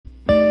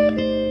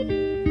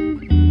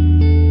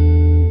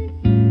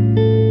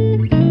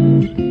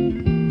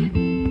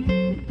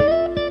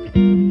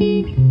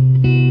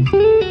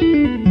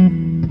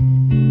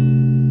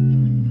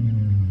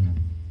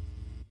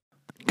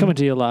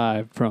you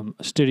live from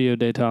Studio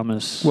De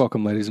Thomas.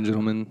 Welcome, ladies and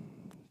gentlemen,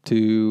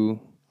 to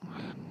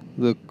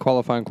the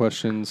qualifying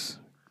questions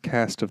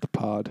cast of the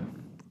pod.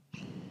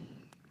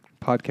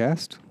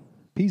 Podcast?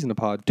 Peas in a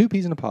pod. 2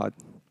 peas in a pod.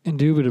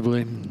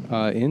 Indubitably.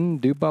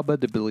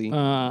 Indubitably.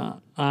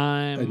 I'm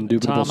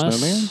Indubitable Thomas.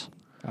 snowman?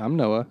 I'm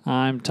Noah.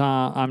 I'm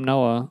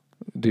Noah.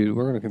 Dude,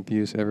 we're going to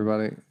confuse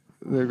everybody.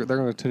 They're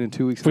going to tune in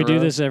 2 weeks We in a row.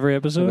 do this every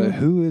episode.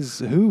 Who is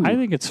who? I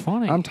think it's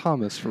funny. I'm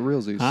Thomas, for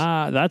realsies.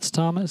 That's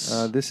Thomas.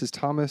 This is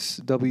Thomas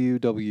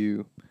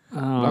W.W. I'm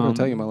not going to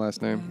tell you my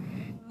last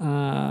name.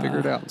 Figure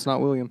it out. It's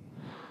not William.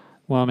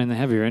 Well, I mean, they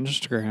have your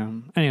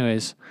Instagram.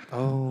 Anyways,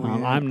 Oh, yeah.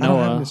 I'm I don't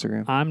Noah. have an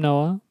Instagram. I'm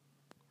Noah.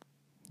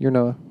 You're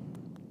Noah.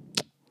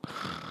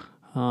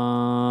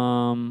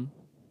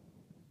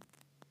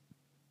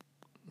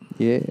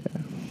 Yeah.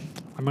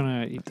 I'm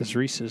gonna eat this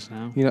Reese's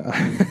now, You know.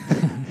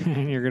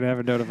 and you're gonna have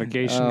a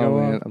notification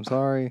go man. up. I'm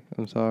sorry,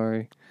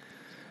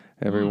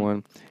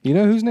 everyone. You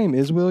know whose name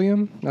is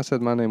William? I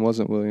said my name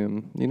wasn't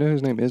William. You know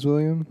whose name is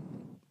William?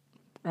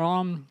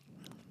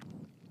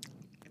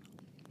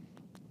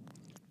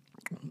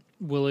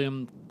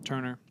 William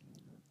Turner.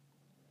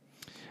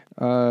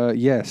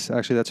 Yes,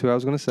 actually, that's who I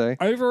was going to say.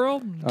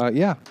 Overall,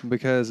 Yeah,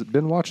 because I've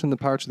been watching the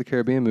Pirates of the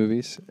Caribbean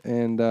movies,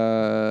 and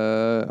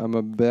I'm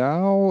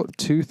about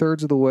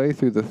 2/3 of the way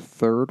through the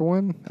third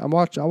one. I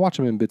watch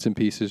them in bits and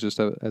pieces just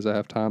as I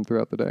have time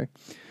throughout the day.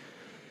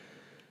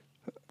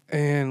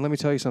 And let me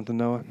tell you something,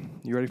 Noah.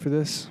 You ready for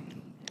this?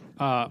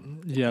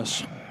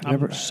 yes.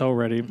 Never- I'm so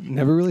ready.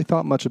 Never really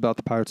thought much about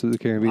the Pirates of the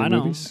Caribbean I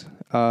know. movies.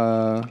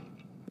 I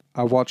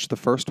watched the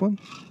first one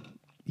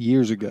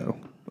years ago.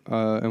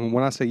 And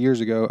when I say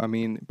years ago, I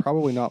mean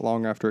probably not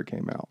long after it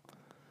came out.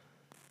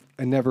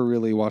 I never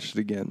really watched it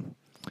again.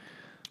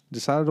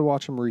 Decided to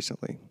watch them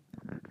recently.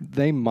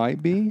 They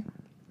might be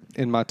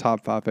in my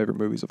top 5 favorite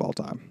movies of all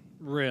time.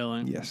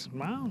 Really? Yes.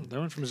 Wow, they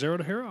went from zero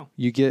to hero.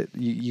 You got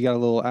a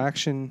little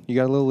action. You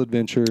got a little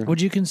adventure.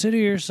 Would you consider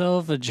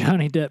yourself a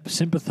Johnny Depp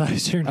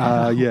sympathizer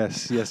now?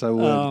 Yes, I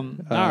would. all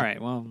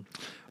right, well,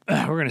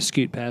 we're gonna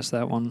scoot past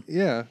that one.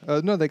 Yeah.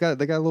 No, they got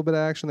a little bit of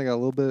action. They got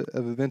a little bit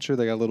of adventure.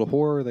 They got a little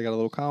horror. They got a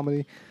little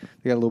comedy.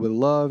 They got a little bit of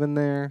love in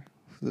there.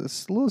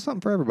 It's a little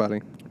something for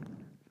everybody.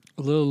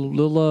 A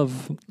little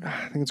love.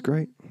 I think it's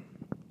great.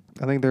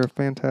 I think they're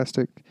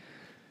fantastic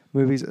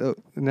movies.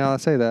 Now I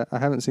say that I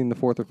haven't seen the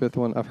 4th or 5th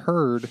one. I've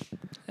heard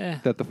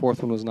that the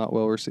 4th one was not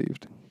well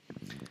received.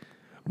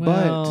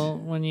 Well,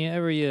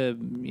 whenever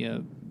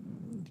you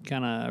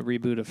kind of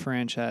reboot a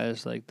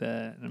franchise like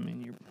that, I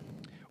mean,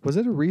 Was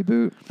it a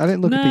reboot? I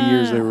didn't look at the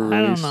years they were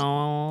released. I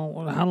don't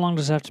know. How long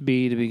does it have to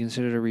be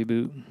considered a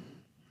reboot?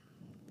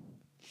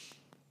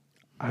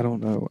 I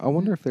don't know. I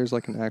wonder if there's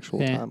like an actual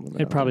time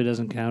limit. It probably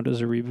doesn't count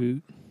as a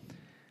reboot.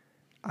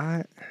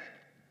 I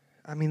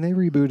mean, they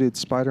rebooted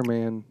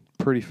Spider-Man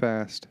pretty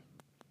fast.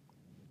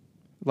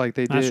 Like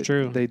they did. That's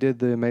true. They did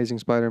the Amazing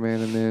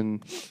Spider-Man, and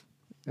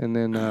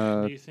then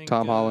Do you think,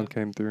 Tom Holland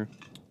came through.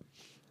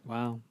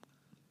 Wow.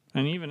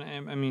 And even,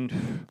 I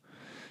mean,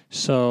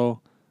 so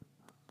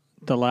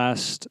the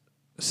last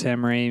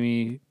Sam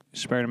Raimi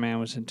Spider-Man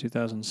was in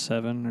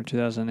 2007 or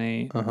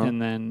 2008, and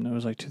then it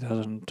was like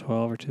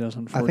 2012 or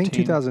 2014. I think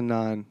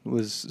 2009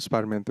 was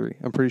Spider-Man 3.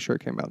 I'm pretty sure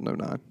it came out in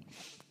 2009.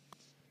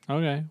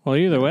 Okay. Well,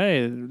 either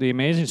way, The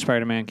Amazing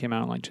Spider-Man came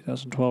out in like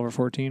 2012 or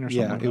 14 or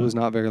something. Yeah, like it was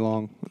not very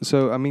long.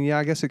 So, I mean, yeah,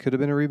 I guess it could have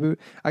been a reboot.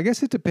 I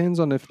guess it depends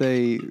on if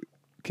they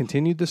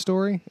continued the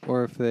story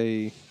or if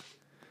they...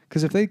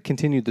 Because if they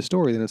continued the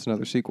story, then it's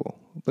another sequel.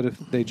 But if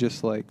they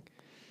just, like,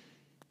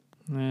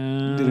 did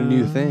a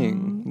new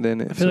thing, then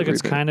it's I feel like a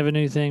it's reboot. kind of a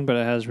new thing, but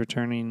it has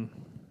returning...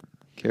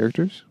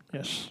 Characters?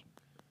 Yes.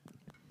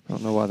 I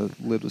don't know why the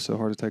lid was so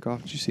hard to take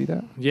off. Did you see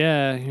that?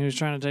 Yeah, he was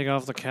trying to take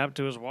off the cap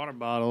to his water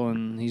bottle,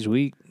 and he's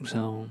weak,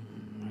 so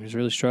he's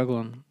really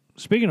struggling.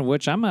 Speaking of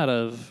which, I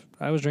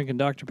was drinking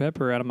Dr.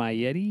 Pepper out of my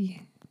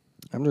Yeti.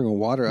 I'm drinking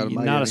water out of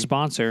my Not a Yeti.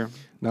 sponsor.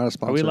 Not a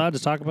sponsor. Are we allowed to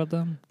talk about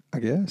them? I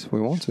guess. We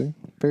want to.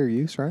 Fair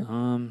use, right?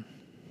 Um,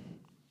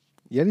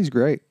 Yeti's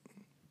great.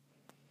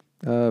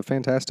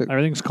 Fantastic.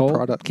 Everything's cold.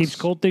 Products. Keeps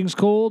cold things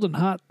cold and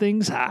hot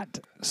things hot.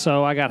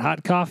 So I got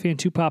hot coffee and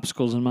 2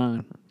 popsicles in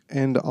mine.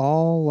 And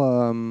all,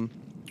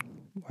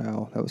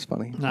 wow, that was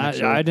funny. I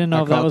didn't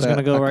know if that was going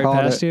to go right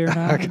past you or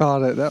not. I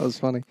caught it. That was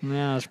funny.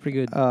 Yeah, it's pretty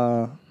good.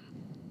 I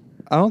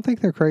don't think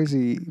they're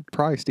crazy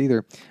priced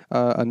either.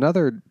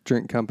 Another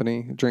drinkware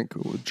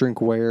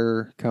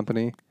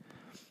company,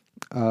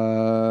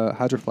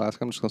 Hydro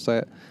Flask, I'm just going to say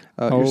it.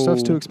 Your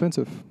stuff's too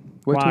expensive.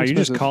 Way too wow, you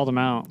expensive. just called them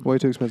out. Way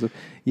too expensive.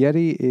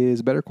 Yeti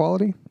is better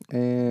quality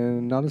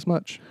and not as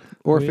much.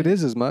 Or if it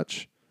is as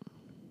much,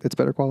 it's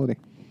better quality.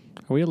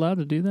 Are we allowed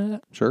to do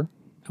that? Sure.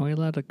 Are we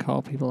allowed to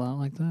call people out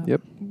like that?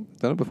 Yep.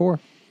 Done it before.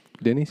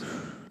 Denny's.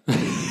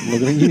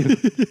 Looking at you.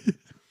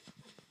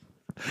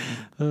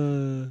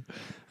 That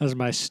was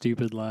my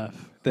stupid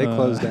laugh. They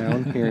closed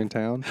down here in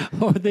town.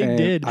 Oh, they and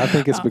did. I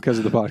think it's because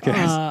of the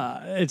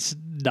podcast. It's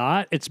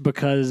not. It's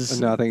because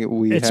No, I think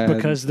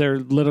because they're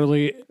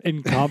literally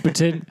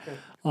incompetent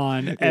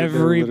on They're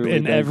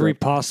literally every bankrupt.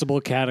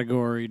 possible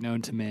category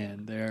known to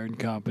man. They're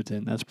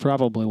incompetent. That's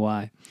probably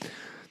why.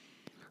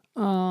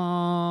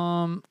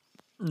 No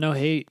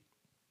hate.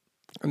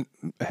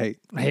 Hate.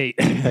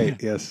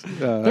 Hate. Yes.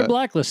 They're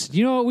blacklisted.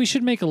 You know what? We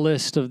should make a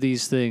list of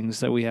these things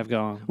that we have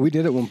going. We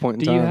did at one point in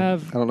Do time. you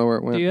have- I don't know where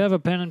it went. Do you have a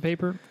pen and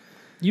paper?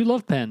 You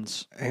love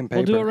pens. And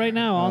We'll do paper. it right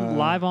now on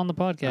live on the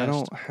podcast. I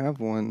don't have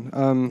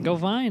one. Go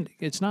find.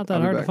 It's not that I'll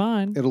be hard to back.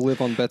 find. It'll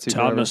live on Betsy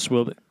Thomas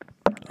will be.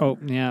 Oh,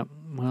 yeah.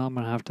 Well, I'm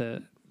going to have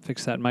to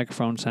fix that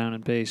microphone sound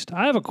and paste.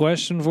 I have a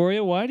question for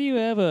you. Why do you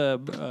have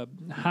a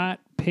hot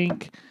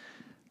pink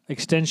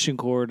extension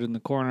cord in the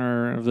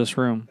corner of this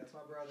room? That's my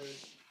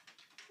brother's.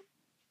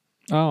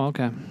 Oh,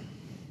 okay.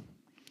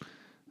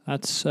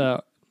 That's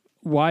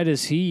why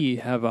does he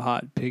have a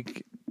hot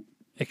pink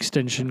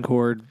extension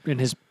cord in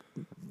his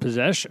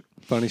possession?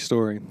 Funny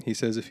story. He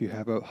says if you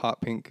have a hot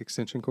pink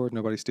extension cord,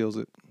 nobody steals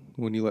it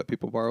when you let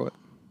people borrow it.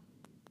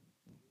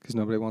 Because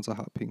nobody wants a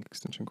hot pink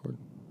extension cord.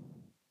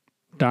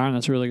 Darn,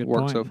 that's a really good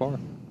Worked point. so far.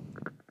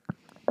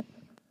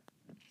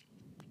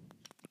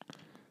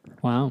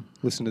 Wow.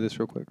 Listen to this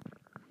real quick.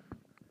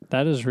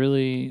 That is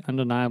really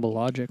undeniable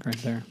logic right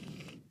there.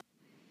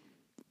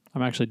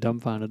 I'm actually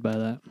dumbfounded by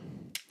that.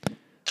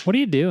 What are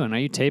you doing? Are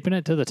you taping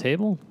it to the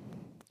table?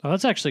 Oh,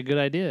 that's actually a good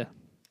idea.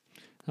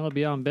 That'll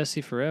be on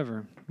Bessie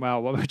forever.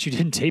 Wow, what about you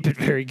didn't tape it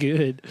very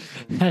good?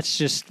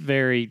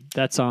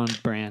 That's on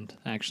brand,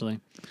 actually.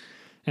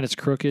 And it's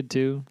crooked,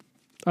 too.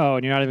 Oh,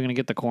 and you're not even going to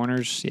get the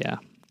corners? Yeah.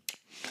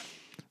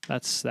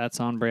 That's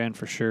on brand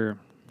for sure.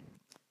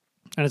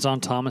 And it's on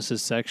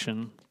Thomas's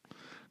section.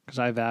 Because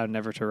I vowed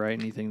never to write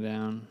anything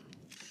down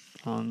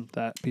on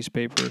that piece of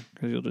paper.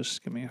 Because you'll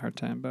just give me a hard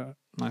time about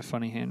my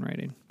funny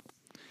handwriting.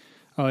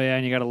 Oh, yeah,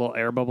 and you got a little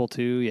air bubble,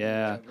 too?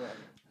 Yeah.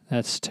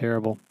 That's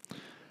terrible.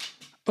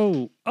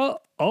 Oh.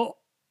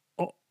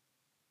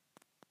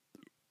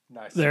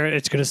 Nice. There,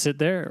 it's going to sit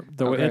there.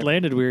 Okay. It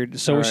landed weird.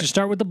 So All we right. should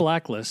start with the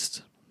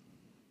blacklist.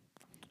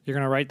 You're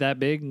going to write that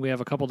big? We have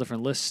a couple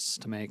different lists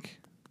to make.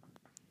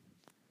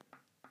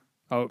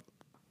 Oh,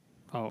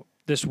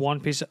 this one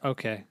piece of...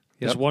 Okay.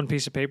 This Yep. one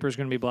piece of paper is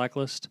going to be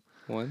blacklist?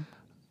 One.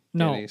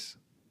 No. Denny's.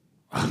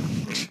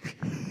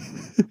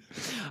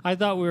 I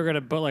thought we were going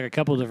to put like a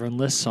couple different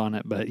lists on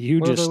it, but you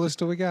What just... other list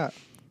do we got?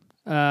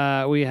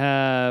 We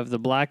have the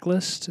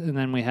blacklist, and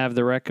then we have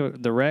the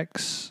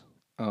Rex,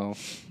 Oh.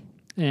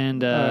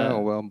 and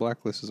well,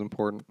 blacklist is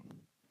important.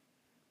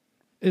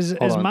 is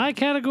on. my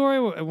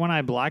category when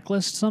I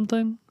blacklist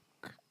something?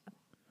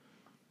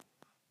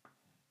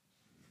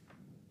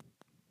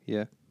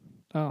 Yeah.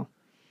 Oh,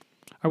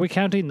 are we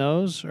counting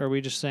those, or are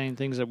we just saying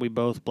things that we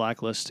both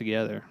blacklist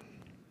together?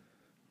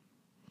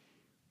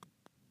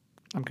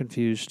 I'm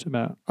confused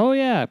about. Oh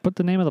yeah, I put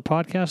the name of the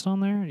podcast on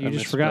there. You I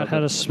just forgot how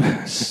to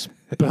spell.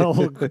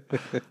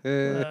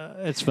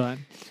 It's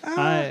fine.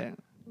 Yeah.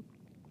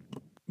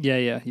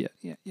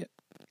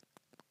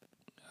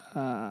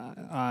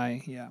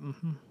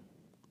 Mm-hmm.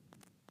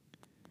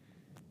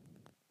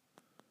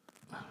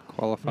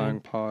 Qualifying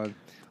pod.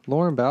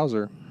 Lauren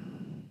Bowser.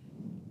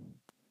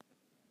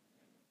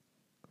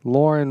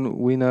 Lauren,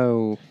 we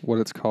know what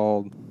it's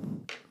called.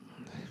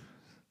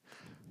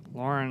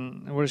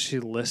 Lauren, what is she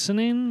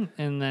listening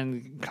and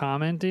then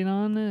commenting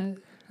on it?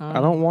 I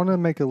don't want to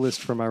make a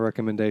list for my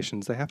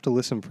recommendations. They have to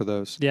listen for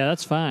those. Yeah,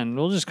 that's fine.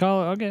 We'll just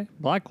call it okay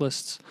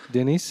blacklists.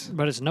 Denny's.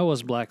 But it's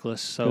Noah's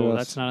blacklist, so Yes.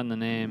 that's not in the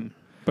name.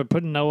 But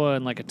put Noah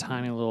in like a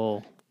tiny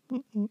little.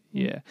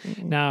 Yeah.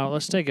 Now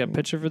let's take a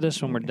picture for this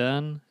when we're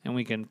done, and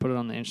we can put it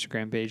on the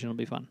Instagram page, and it'll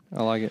be fun.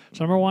 I like it.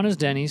 So number one is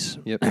Denny's.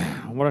 Yep.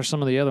 What are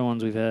some of the other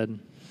ones we've had?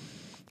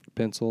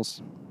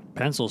 Pencils.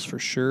 Pencils for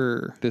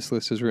sure. This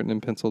list is written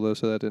in pencil, though,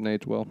 so that didn't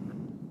age well.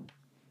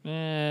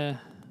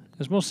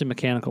 It's mostly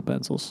mechanical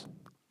pencils.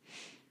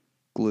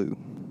 Glue.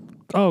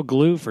 Oh,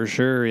 glue for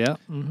sure. Yeah.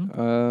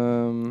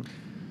 Mm-hmm.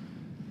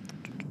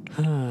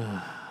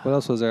 What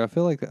else was there? I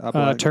feel like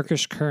I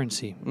Turkish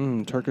currency.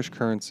 Turkish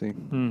currency.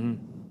 Mm-hmm.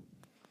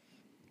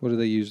 What do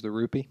they use? The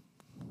rupee?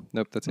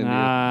 Nope, that's India.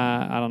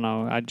 I don't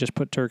know. I just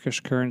put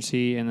Turkish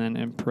currency and then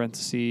in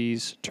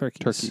parentheses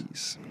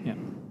turkeys. Yeah,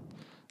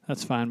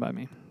 that's fine by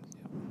me.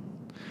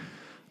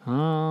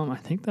 Yeah. I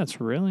think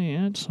that's really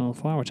it so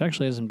far, which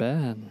actually isn't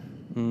bad.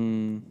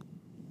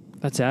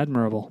 That's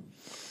admirable.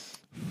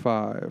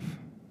 5.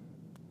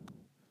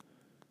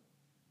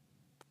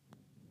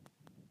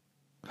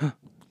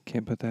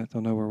 Can't put that.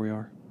 They'll know where we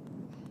are.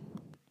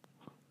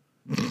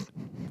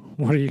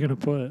 What are you gonna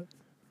put?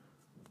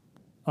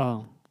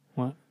 Oh,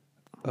 what?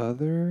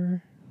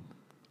 Other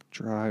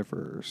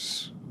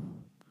drivers.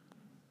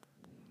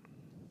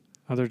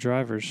 Other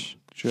drivers.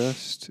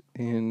 Just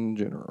in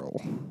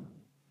general.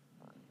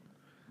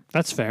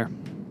 That's fair.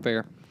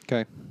 Fair.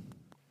 Okay.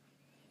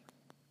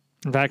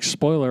 In fact,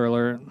 spoiler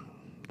alert.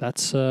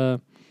 That's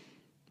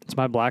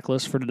my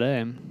blacklist for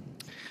today.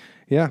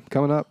 Yeah,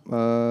 coming up.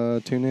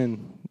 Tune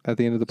in at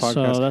the end of the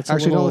podcast. So that's a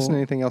Actually, little- don't listen to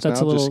anything else now.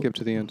 that's a Just little- skip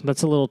to the end.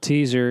 That's a little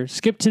teaser.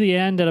 Skip to the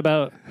end at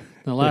about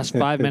the last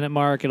 5-minute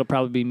mark. It'll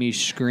probably be me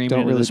screaming Don't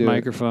into really this do it.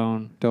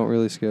 microphone Don't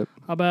really skip.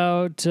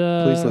 about.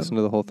 Please listen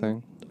to the whole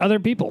thing. other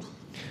people.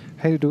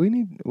 Hey, we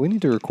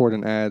need to record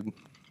an ad?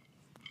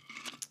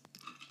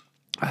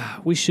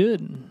 We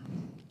should.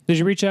 Did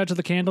you reach out to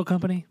the candle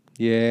company?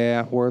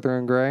 Yeah, Werther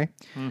and Gray.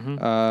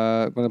 Mm-hmm.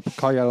 I'm going to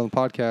call you out on the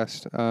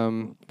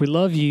podcast. We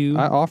love you.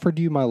 I offered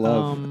you my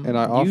love, and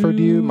I offered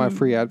you my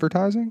free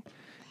advertising.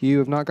 You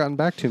have not gotten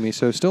back to me,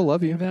 so still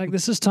love you. In fact,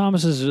 this is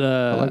Thomas's.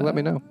 But, let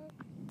me know.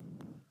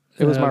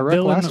 It was my rec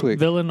last week.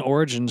 Villain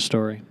origin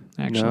story.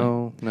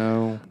 Actually,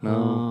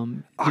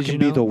 no. I can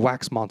be the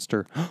wax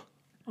monster.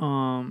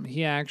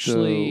 He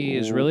actually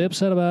is really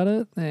upset about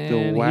it,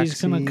 and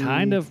he's going to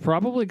kind of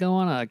probably go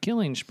on a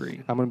killing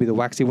spree. I'm going to be the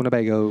waxy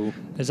Winnebago.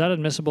 Is that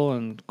admissible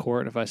in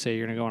court if I say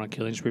you're going to go on a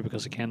killing spree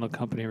because the candle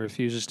company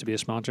refuses to be a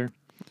sponsor?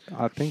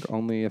 I think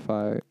only if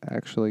I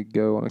actually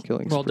go on a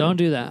killing spree. Well, don't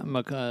do that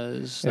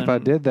because... If I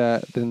did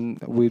that, then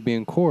we'd be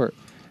in court,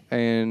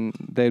 and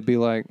they'd be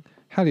like,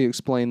 how do you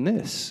explain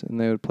this? And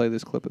they would play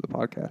this clip of the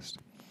podcast.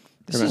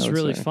 This is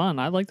really fun.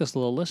 I like this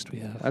little list we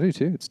have. I do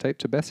too. It's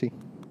taped to Bessie.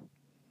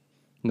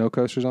 No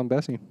coasters on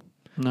Bessie.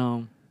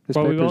 No. This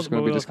well, paper is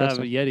going to be have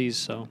disgusting. Yetis,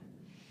 so...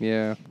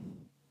 Yeah.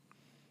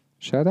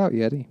 Shout out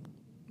Yeti.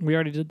 We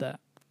already did that.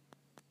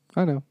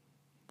 I know.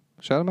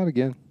 Shout them out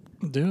again.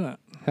 Do it.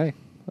 Hey,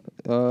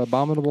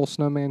 Abominable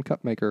Snowman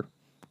Cup Maker.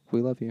 We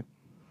love you.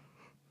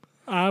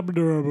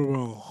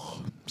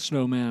 Admirable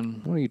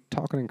Snowman. What are you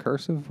talking in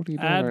cursive? What are you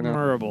doing right now?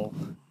 Admirable.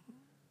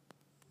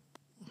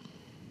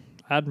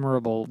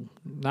 Admirable.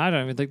 I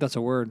don't even think that's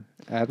a word.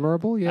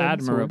 Admirable? Yeah.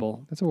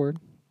 Admirable. That's a word.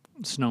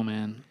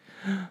 Snowman.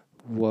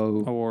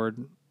 Whoa.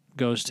 Award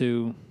goes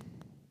to...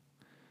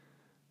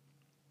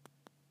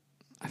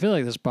 I feel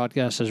like this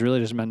podcast has really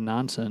just been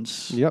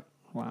nonsense. Yep.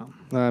 Wow.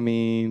 I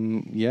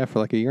mean, yeah, for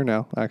like a year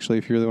now, actually,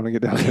 if you really want to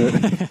get down to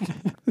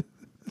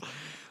it.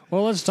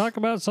 Well, let's talk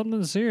about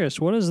something serious.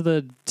 What is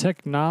the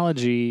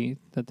technology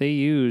that they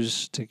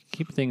use to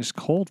keep things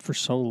cold for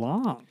so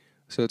long?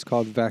 So it's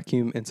called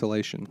vacuum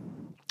insulation.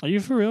 Are you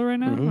for real right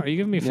now? Mm-hmm. Are you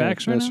giving me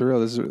facts right now? That's for real.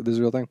 This is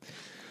a real thing.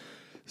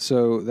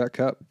 So that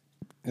cup,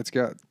 it's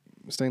got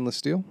stainless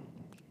steel,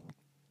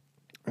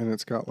 and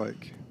it's got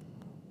like...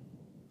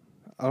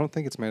 I don't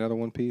think it's made out of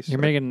one piece. You're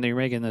making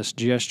this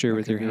gesture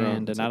with your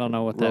hand, and I don't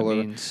know what that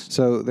means.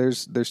 So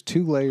there's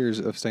 2 layers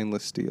of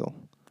stainless steel,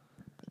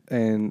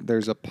 and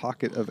there's a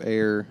pocket of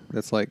air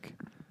that's like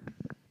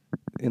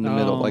in the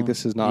middle. Like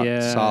this is not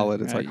solid;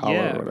 it's like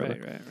hollow or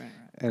whatever. Right.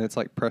 And it's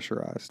like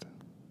pressurized,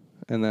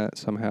 and that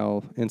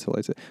somehow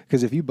insulates it.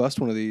 Because if you bust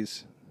one of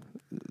these,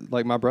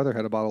 like my brother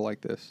had a bottle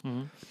like this,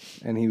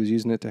 and he was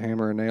using it to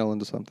hammer a nail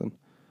into something,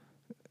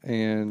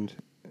 and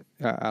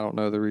I don't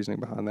know the reasoning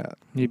behind that.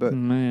 But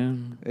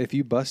if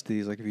you bust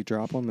these, like if you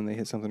drop them and they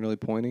hit something really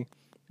pointy,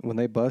 when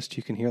they bust,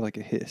 you can hear like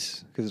a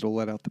hiss because it'll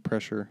let out the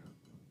pressure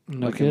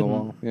in the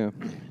wall. Yeah.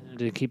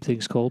 Did it keep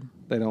things cold?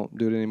 They don't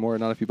do it anymore,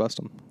 not if you bust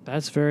them.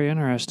 That's very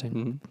interesting.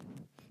 Mm-hmm.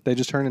 They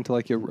just turn into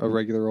like a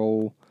regular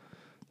old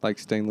like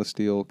stainless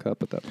steel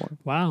cup at that point.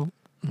 Wow.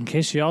 In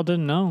case y'all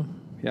didn't know.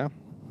 Yeah.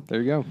 There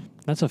you go.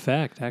 That's a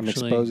fact, actually. I'm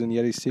exposing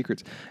Yeti's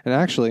secrets. And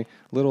actually,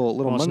 little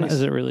money...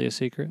 Is it really a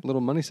secret?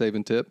 Little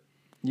money-saving tip.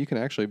 You can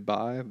actually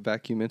buy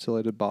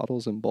vacuum-insulated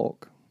bottles in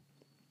bulk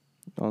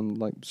on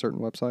like certain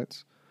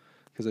websites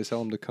because they sell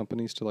them to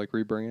companies to like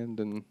rebrand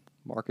and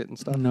market and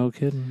stuff. No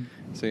kidding.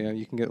 So yeah,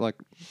 you can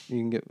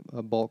get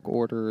a bulk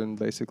order and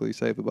basically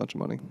save a bunch of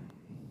money,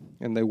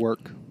 and they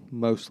work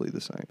mostly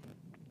the same.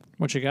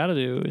 What you got to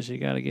do is you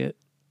got to get,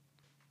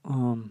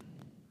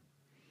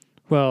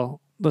 well,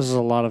 this is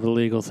a lot of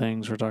illegal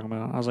things we're talking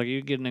about. I was like,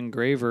 you get an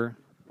engraver,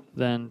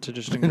 then to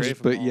just engrave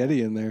just put them all.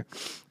 Yeti in there,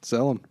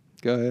 sell them.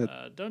 Go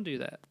ahead. Don't do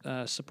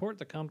that. Support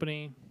the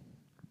company.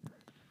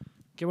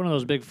 Get one of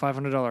those big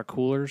 $500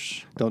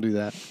 coolers. Don't do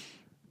that.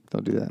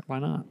 Don't do that. Why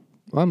not?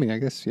 Well, I mean, I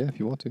guess, yeah, if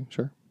you want to,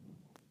 sure.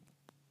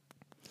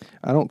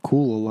 I don't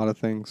cool a lot of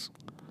things.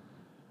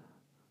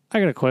 I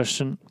got a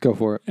question. Go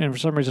for it. And for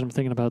some reason, I'm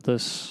thinking about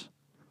this.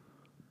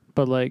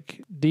 But,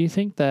 like, do you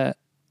think that,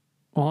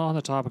 well, on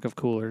the topic of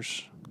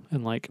coolers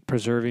and, like,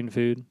 preserving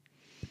food,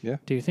 yeah.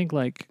 Do you think,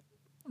 like,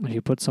 if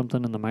you put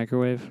something in the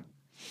microwave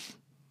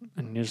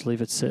and you just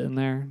leave it sitting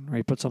there, or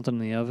you put something in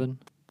the oven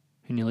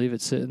and you leave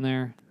it sitting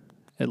there,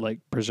 it, like,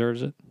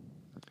 preserves it?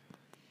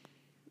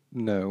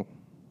 No,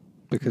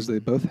 because they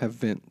both have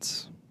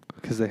vents,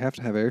 because they have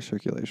to have air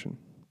circulation.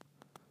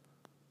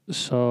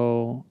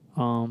 So,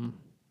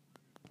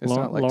 it's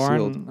not like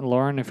sealed.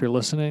 Lauren, if you're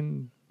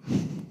listening,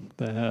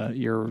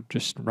 you're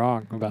just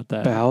wrong about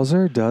that.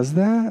 Bowser does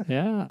that?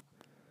 Yeah.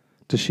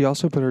 Does she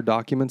also put her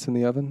documents in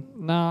the oven?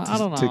 No, I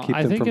don't know. To keep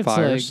them from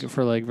fires? Like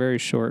for like very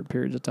short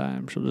periods of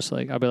time. She'll just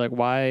like, I'll be like,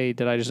 why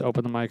did I just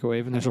open the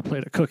microwave and there's a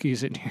plate of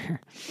cookies in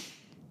here?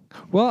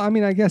 Well, I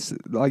mean, I guess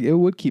like it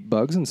would keep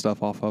bugs and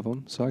stuff off of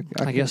them. So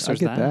I guess I there's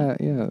get that.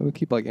 Yeah, it would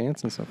keep like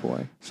ants and stuff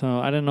away. So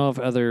I didn't know if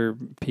other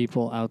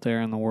people out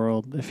there in the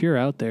world, if you're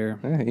out there,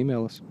 yeah,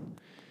 email us.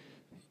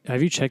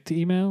 Have you checked the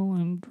email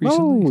and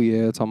recently? Oh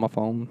yeah, it's on my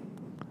phone.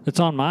 It's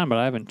on mine, but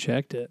I haven't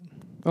checked it.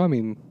 Oh, I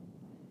mean,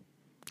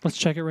 let's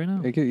check it right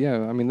now.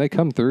 yeah, I mean they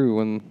come through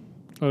when.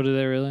 Oh, do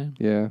they really?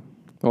 Yeah,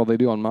 Well, they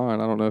do on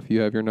mine. I don't know if you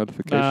have your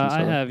notifications.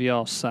 I have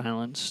y'all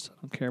silenced. I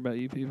don't care about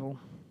you people.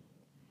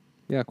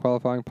 Yeah,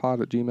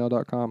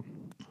 qualifyingpod@gmail.com.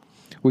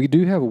 We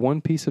do have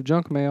one piece of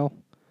junk mail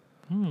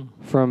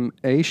from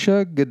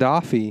Aisha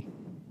Gaddafi.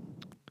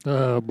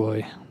 Oh,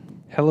 boy.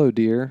 Hello,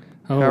 dear.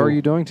 How are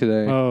you doing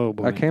today? Oh,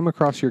 boy. I came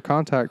across your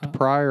contact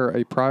prior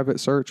a private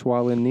search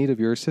while in need of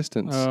your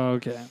assistance.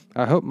 Okay.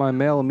 I hope my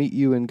mail meet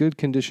you in good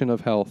condition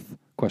of health. ?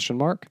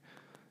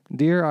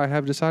 Dear, I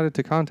have decided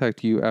to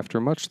contact you after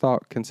much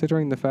thought,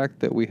 considering the fact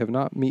that we have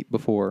not met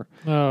before.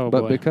 Oh,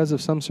 But boy. because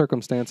of some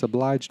circumstance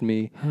obliged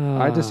me,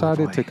 I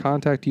decided to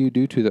contact you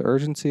due to the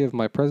urgency of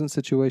my present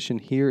situation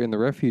here in the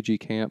refugee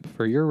camp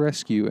for your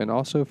rescue and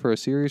also for a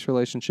serious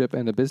relationship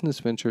and a business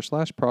venture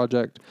 /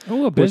 project.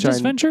 Oh, a business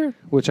venture?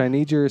 Which I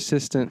need your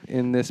assistance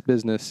in this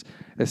business.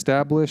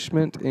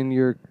 Establishment in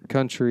your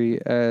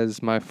country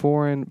as my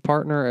foreign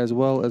partner as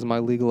well as my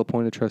legal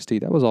appointed trustee.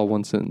 That was all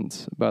one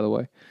sentence, by the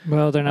way.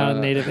 Well, they're not a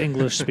native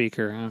English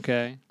speaker,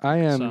 okay? I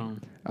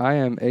am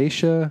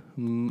Aisha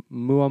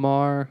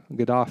Muammar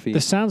Gaddafi.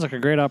 This sounds like a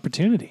great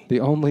opportunity. The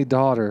only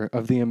daughter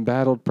of the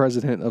embattled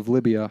president of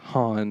Libya,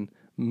 Han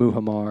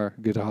Muammar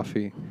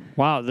Gaddafi.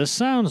 Wow, this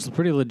sounds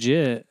pretty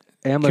legit.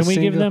 Can we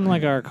give them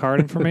like our card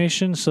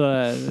information so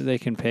that they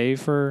can pay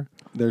for?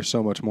 There's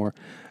so much more.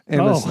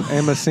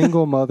 Am a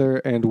single mother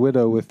and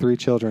widow with 3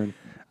 children.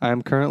 I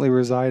am currently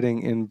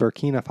residing in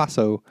Burkina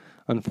Faso,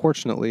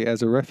 unfortunately,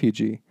 as a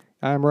refugee.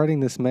 I am writing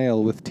this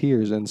mail with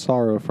tears and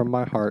sorrow from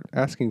my heart,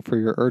 asking for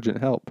your urgent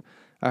help.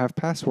 I have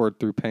passed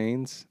through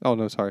pains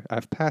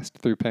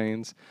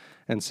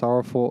and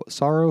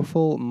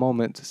sorrowful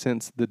moment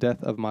since the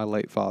death of my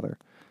late father.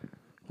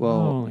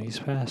 Well, he's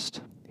passed.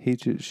 She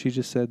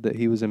just said that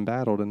he was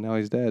embattled and now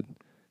he's dead.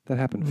 That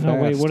happened fast. No,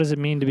 wait, what does it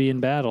mean to be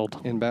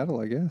embattled? In battle,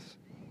 I guess.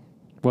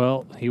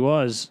 Well, he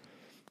was.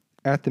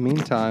 At the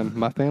meantime,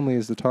 my family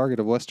is the target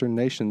of Western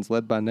nations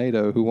led by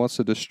NATO who wants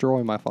to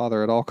destroy my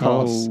father at all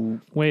costs. Oh,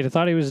 wait, I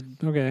thought he was...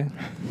 Okay.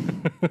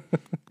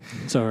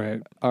 It's all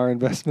right. Our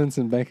investments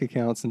and bank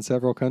accounts in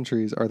several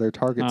countries are their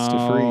targets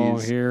to freeze. Oh,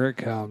 here it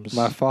comes.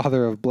 My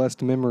father of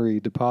blessed memory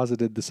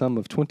deposited the sum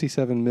of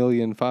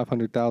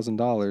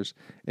 $27,500,000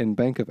 in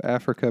Bank of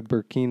Africa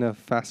Burkina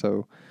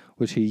Faso,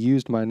 which he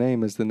used my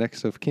name as the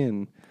next of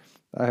kin.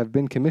 I have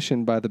been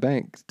commissioned by the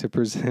bank to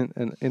present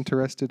an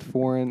interested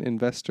foreign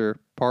investor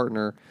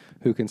partner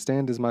who can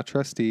stand as my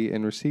trustee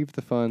and receive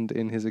the fund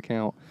in his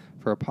account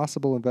for a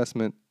possible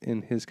investment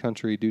in his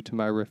country due to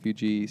my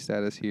refugee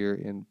status here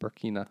in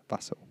Burkina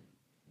Faso.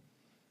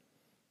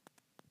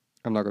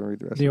 I'm not going to read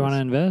the rest of this. Do you want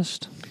to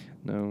invest?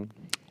 No.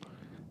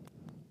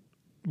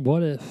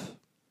 What if?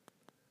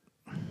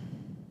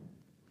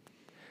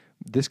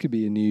 This could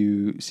be a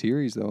new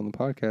series, though, on the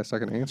podcast. I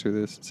can answer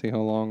this and see how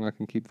long I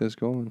can keep this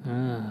going.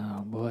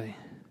 Oh, boy.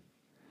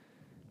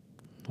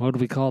 What do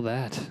we call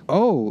that?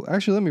 Oh,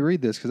 actually, let me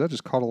read this because I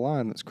just caught a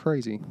line that's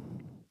crazy.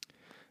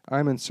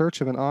 I'm in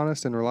search of an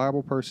honest and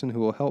reliable person who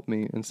will help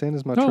me and stand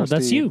as my trustee. Oh,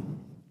 that's you.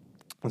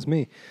 That's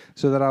me.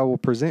 So that I will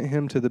present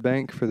him to the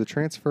bank for the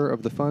transfer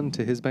of the fund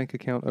to his bank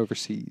account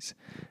overseas.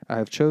 I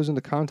have chosen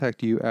to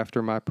contact you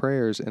after my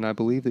prayers, and I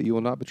believe that you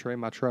will not betray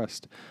my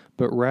trust,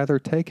 but rather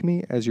take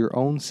me as your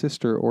own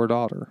sister or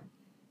daughter.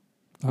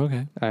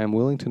 Okay. I am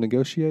willing to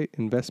negotiate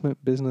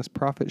investment business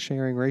profit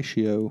sharing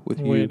ratio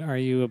with you. Wait, are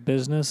you a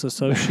business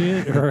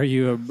associate or are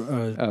you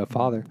a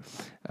father?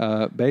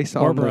 Based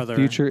or on brother. the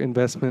future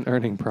investment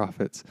earning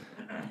profits.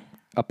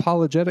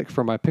 Apologetic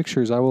for my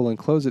pictures, I will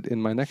enclose it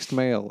in my next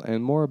mail,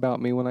 and more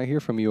about me when I hear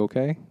from you,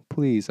 okay?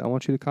 Please, I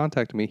want you to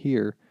contact me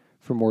here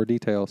for more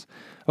details.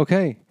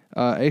 Okay,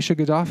 Aisha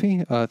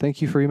Gaddafi,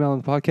 thank you for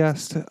emailing the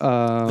podcast.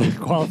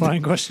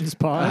 qualifying questions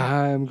pod?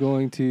 I'm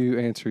going to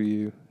answer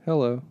you.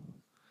 Hello.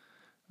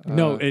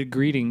 No,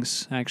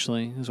 greetings,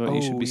 actually, is what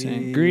you should be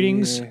saying.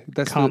 Greetings,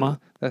 that's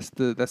comma. That's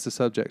the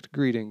subject.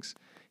 Greetings.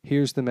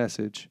 Here's the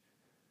message.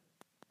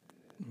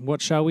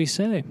 What shall we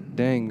say?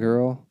 Dang,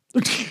 girl.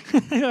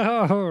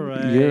 All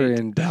right. You're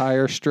in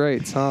dire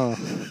straits, huh?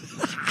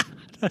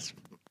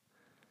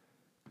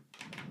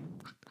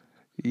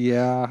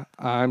 Yeah,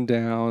 I'm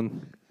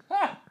down.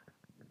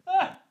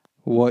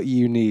 What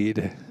you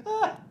need.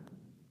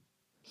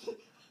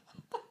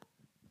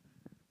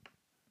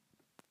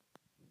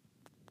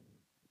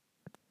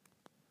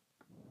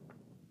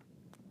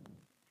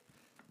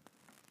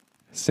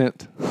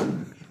 Sent.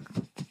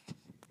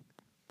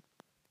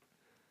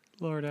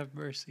 Lord have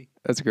mercy.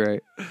 That's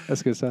great.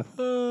 That's good stuff.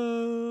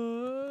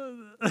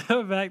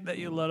 The fact that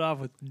you let off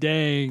with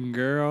 "dang,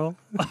 girl."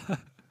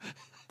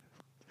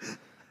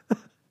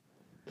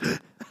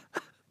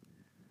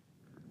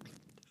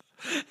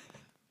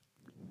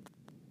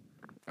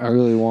 I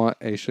really want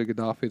Aisha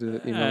Gaddafi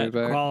to email me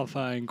back.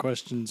 Qualifying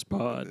questions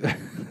pod.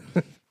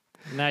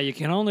 Now you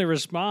can only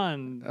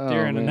respond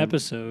during an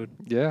episode.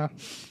 Yeah.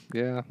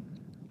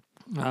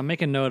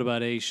 Make a note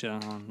about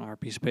Aisha on our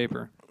piece of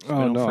paper.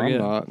 Oh, no, forget.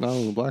 I'm not. Not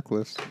on the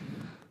blacklist.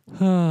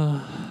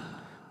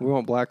 We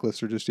won't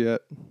blacklist her just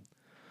yet.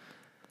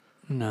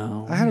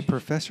 No. I had a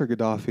Professor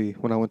Gaddafi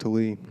when I went to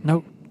Lee.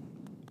 Nope.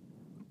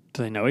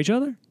 Do they know each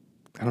other?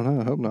 I don't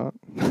know. I hope not.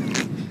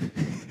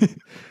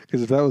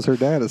 Because if that was her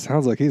dad, it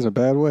sounds like he's in a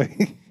bad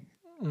way.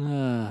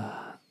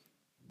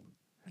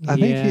 I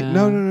think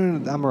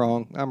no. I'm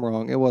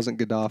wrong. It wasn't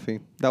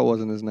Gaddafi. That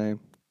wasn't his name.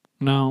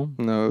 No.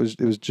 No,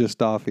 it was just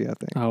Daffy, I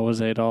think. Oh, it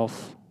was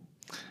Adolf.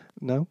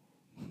 No.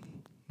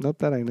 Nope,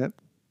 that ain't it.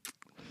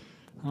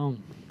 Oh,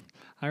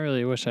 I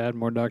really wish I had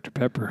more Dr.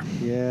 Pepper.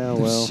 Yeah,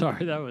 well.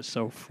 Sorry, that was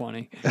so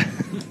funny.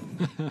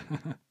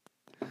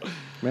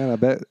 Man, I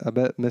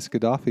bet Miss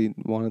Gaddafi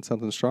wanted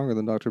something stronger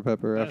than Dr.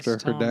 Pepper after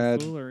her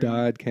dad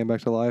died, came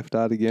back to life,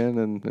 died again,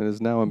 and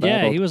is now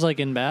embattled. Yeah, he was like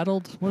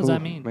embattled. What does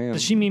that mean? Man.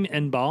 Does she mean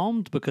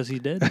embalmed because he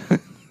did?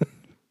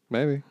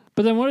 Maybe.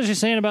 But then what is she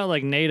saying about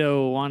like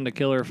NATO wanting to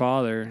kill her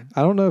father?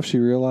 I don't know if she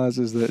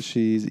realizes that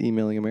she's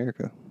emailing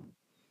America.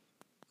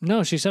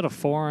 No, she said a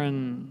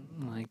foreign,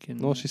 like...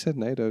 Well, she said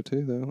NATO,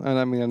 too, though. And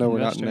I mean, I know we're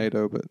not in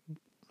NATO, but...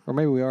 Or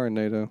maybe we are in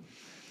NATO.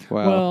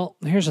 Wow. Well,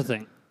 here's the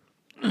thing.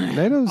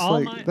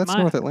 NATO's that's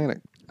North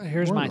Atlantic.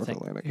 Here's my thing.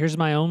 Here's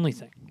my only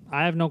thing.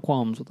 I have no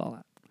qualms with all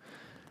that.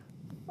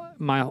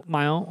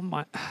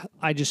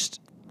 I just...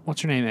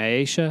 What's her name?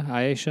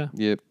 Aisha?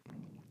 Yep.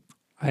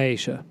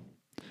 Aisha.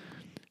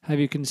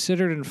 Have you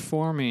considered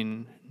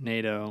informing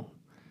NATO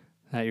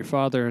that your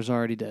father is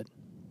already dead?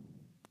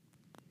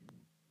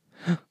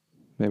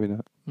 Maybe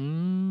not.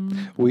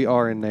 We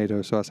are in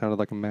NATO, so I sounded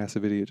like a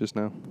massive idiot just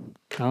now.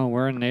 Oh,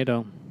 we're in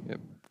NATO. Yep.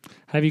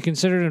 Have you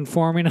considered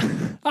informing?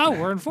 Oh,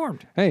 we're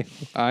informed. Hey,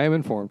 I am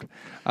informed.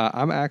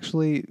 I'm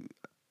actually...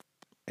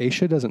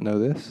 Aisha doesn't know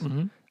this.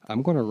 Mm-hmm.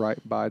 I'm going to write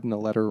Biden a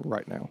letter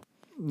right now.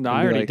 No,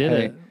 I already did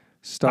it.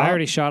 Stop. I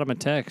already shot him a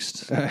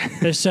text.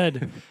 They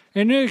said,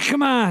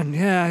 come on,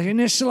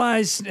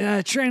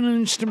 initialize train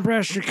instant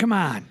pressure, come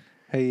on.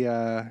 Hey,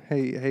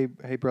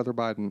 brother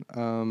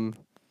Biden.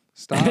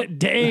 Stop.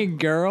 Dang,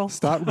 girl.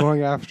 Stop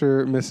going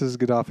after Mrs.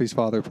 Gaddafi's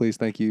father, please.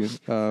 Thank you.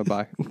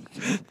 Bye.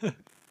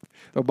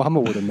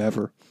 Obama would have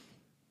never.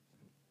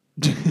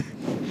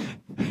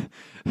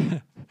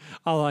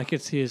 All I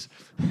could see is,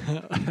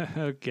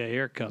 okay,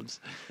 here it comes.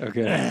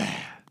 Okay.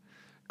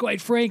 Quite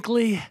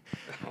frankly,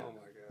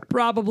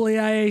 probably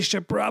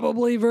Aisha,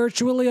 probably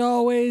virtually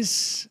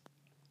always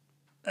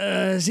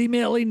is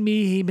emailing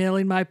me,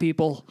 emailing my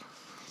people.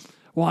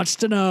 Wants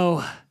to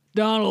know,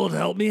 Donald,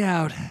 help me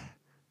out.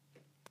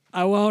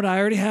 I won't. I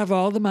already have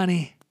all the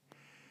money.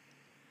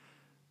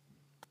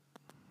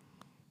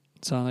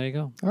 So there you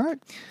go. All right.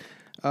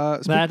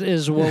 That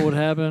is what would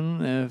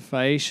happen if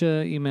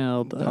Aisha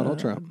emailed Donald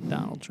Trump.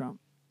 Donald Trump.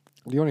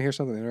 Do you want to hear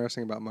something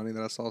interesting about money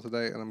that I saw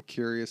today? And I'm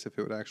curious if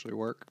it would actually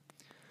work.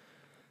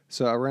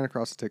 So I ran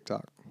across a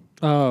TikTok.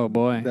 Oh,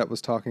 boy. That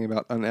was talking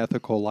about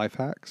unethical life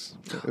hacks.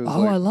 It was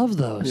I love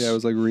those. Yeah, it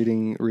was like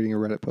reading a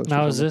Reddit post.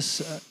 Now, is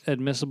this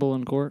admissible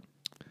in court?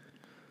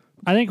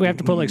 I think we have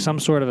to put like some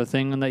sort of a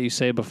thing that you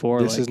say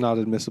before. This is not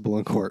admissible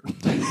in court.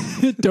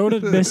 Don't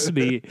admiss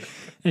me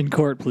in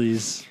court,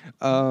 please.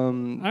 All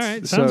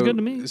right, sounds good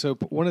to me. So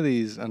one of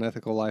these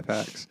unethical life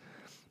hacks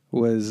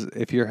was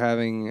if you're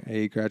having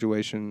a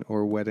graduation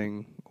or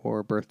wedding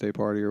or birthday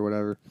party or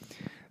whatever,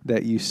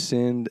 that you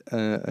send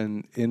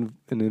an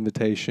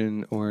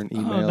invitation or an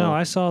email. Oh, no,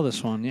 I saw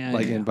this one. Yeah,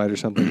 like invite or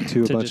something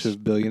to a bunch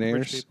of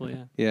billionaires. Rich people,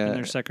 yeah. Yeah. And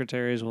their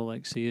secretaries will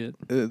like see it.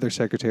 Their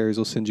secretaries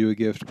will send you a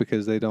gift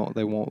because they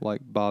won't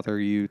like bother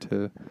you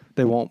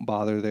they won't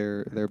bother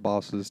their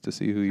bosses to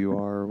see who you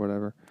are or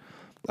whatever.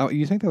 Oh,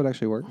 you think that would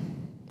actually work?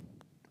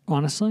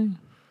 Honestly?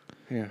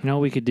 Yeah. You know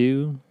what we could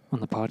do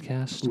on the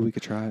podcast? Ooh, we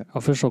could try it.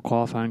 Official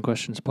Qualifying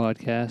Questions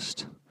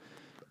podcast.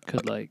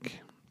 Could like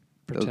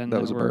pretend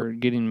that we're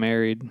getting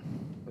married.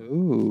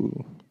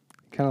 Ooh.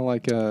 Kind of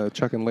like a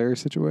Chuck and Larry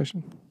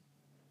situation.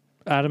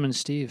 Adam and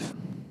Steve.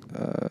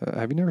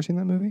 Have you never seen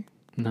that movie?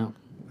 No.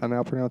 I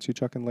now pronounce you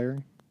Chuck and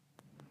Larry.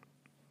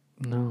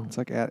 No. It's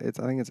like I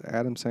think it's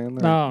Adam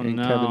Sandler and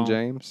Kevin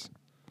James.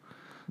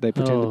 They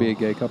pretend to be a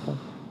gay couple.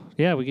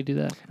 Yeah, we could do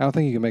that. I don't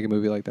think you can make a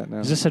movie like that now.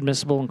 Is this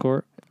admissible in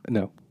court?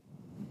 No.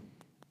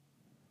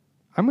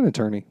 I'm an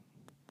attorney.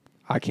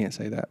 I can't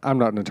say that. I'm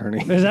not an attorney.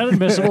 Is that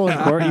admissible in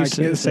court?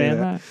 You saying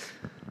that?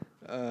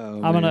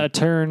 Oh, I'm going to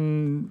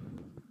turn...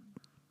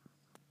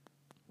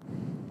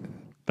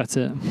 That's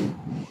it.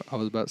 I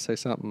was about to say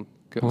something.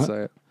 Couldn't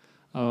say it.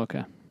 Oh,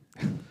 okay.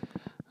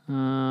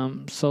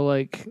 So,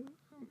 like,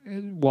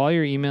 while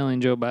you're emailing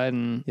Joe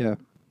Biden, yeah,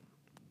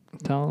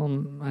 tell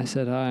him I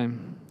said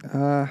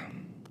hi.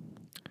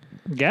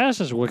 Gas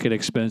is wicked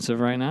expensive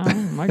right now.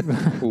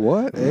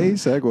 What a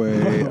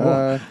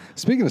segue.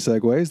 Speaking of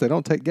segues, they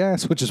don't take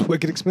gas, which is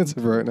wicked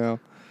expensive right now.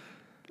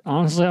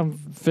 Honestly, I'm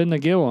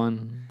finna get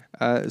one.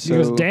 He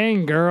goes,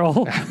 dang, girl.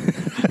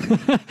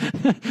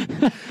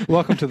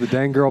 Welcome to the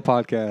Dang Girl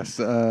podcast.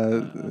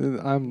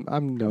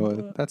 I'm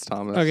Noah. That's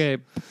Thomas. Okay,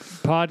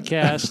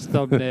 podcast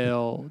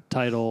thumbnail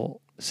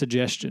title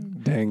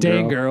suggestion.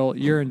 Dang girl,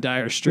 you're in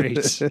dire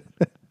straits.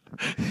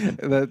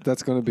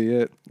 That's going to be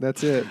it.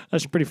 That's it.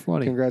 That's pretty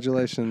funny.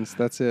 Congratulations.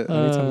 That's it.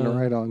 I need something to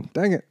write on.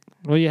 Dang it.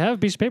 Well, you have a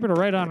piece of paper to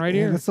write on right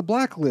here. That's the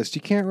blacklist.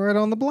 You can't write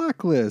on the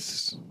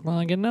blacklist. Well,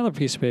 I get another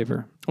piece of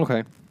paper.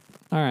 Okay.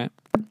 All right.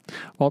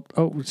 Well,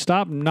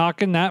 stop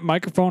knocking that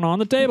microphone on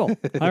the table.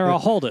 Or I'll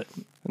hold it.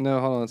 No,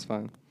 hold on, it's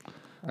fine.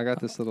 I got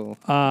this little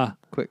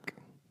quick.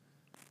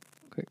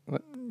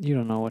 What? You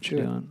don't know what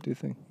you're doing. Do the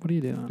thing. What are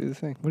you doing? Do the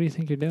thing. What do you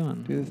think you're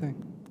doing? Do the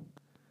thing.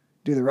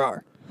 Do the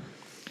roar.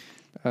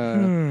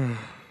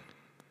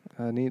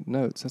 I need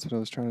notes. That's what I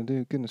was trying to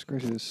do. Goodness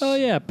gracious. Oh,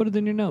 yeah. Put it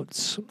in your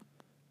notes.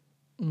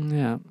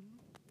 Yeah.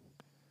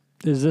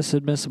 Is this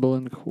admissible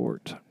in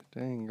court?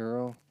 Dang,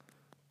 girl.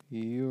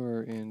 You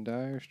are in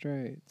dire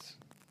straits.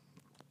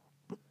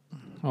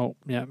 Oh,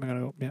 yeah. I gotta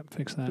go. Yeah,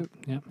 fix that.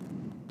 Yeah.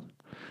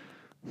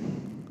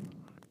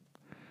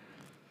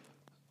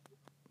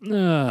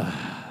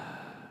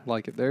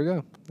 Like it. There you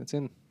go. It's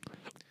in.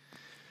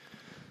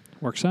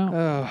 Works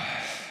out.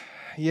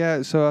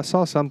 Yeah, so I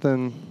saw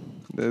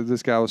something.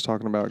 This guy was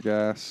talking about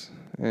gas,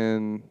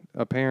 and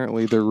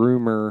apparently the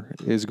rumor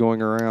is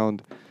going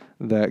around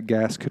that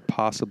gas could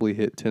possibly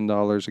hit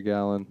 $10 a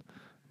gallon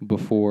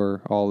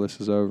before all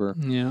this is over.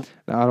 Yeah.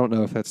 Now, I don't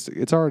know if it's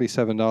already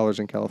 $7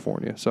 in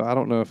California, so I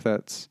don't know if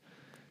that's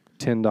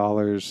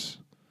 $10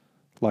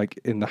 like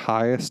in the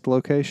highest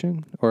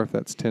location, or if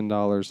that's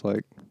 $10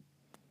 like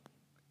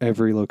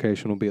every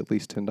location will be at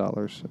least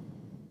 $10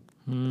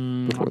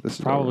 before this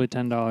is probably over.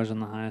 $10 in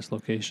the highest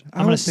location. I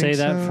I'm going don't to say think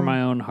that so. for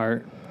my own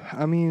heart.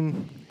 I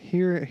mean,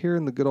 here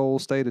in the good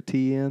old state of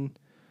TN,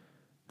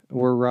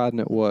 we're riding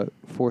at what,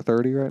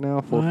 430 right now,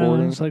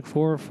 440, It's like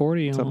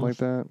 440 something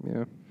like almost. that.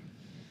 Yeah.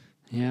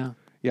 Yeah.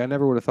 Yeah, I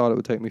never would have thought it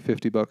would take me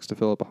 $50 to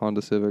fill up a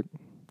Honda Civic.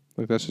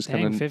 Like that's just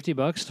Dang, kind of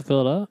 $50 to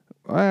fill it up?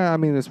 I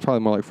mean, it's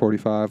probably more like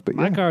 45, but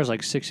My yeah, car is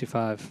like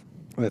 65.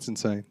 that's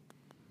insane.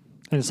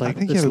 And it's like,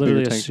 think you it's have a bigger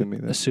literally tank than me,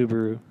 a then.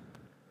 Subaru.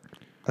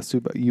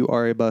 You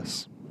are a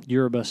bus.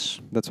 Eurobus.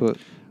 That's what.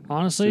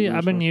 Honestly, Subarus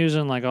I've been are.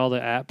 using like all the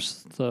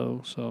apps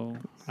though, so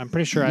I'm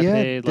pretty sure I Yeah,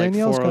 paid like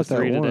Danielle's got that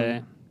 $403 one.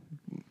 today.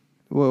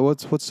 Well,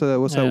 what's Yeah, that it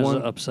was one?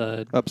 the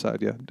Upside.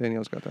 Upside, yeah.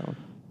 Danielle's got that one.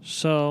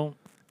 So,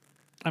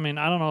 I mean,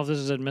 I don't know if this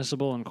is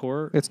admissible in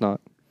court, It's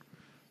not.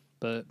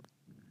 but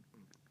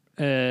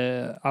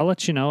I'll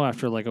let you know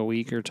after like a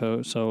week or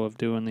so of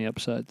doing the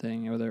Upside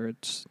thing, whether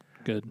it's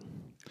good.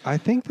 I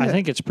think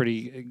it's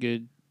pretty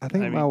good. I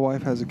think my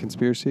wife has a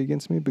conspiracy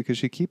against me because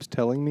she keeps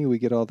telling me we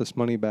get all this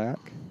money back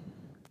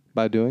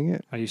by doing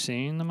it. Are you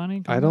seeing the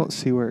money? I don't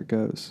see where it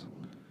goes.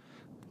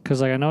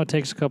 Because like I know it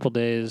takes a couple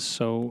days,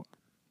 so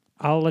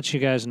I'll let you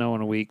guys know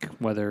in a week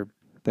whether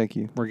Thank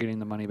you. we're getting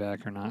the money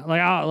back or not.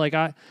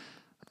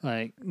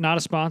 Like not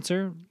a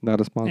sponsor,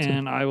 Not a sponsor.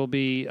 and I will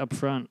be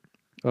upfront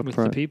Up with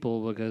front. the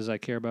people because I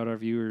care about our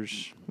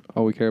viewers.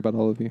 Oh, we care about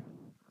all of you.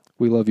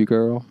 We love you,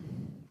 girl.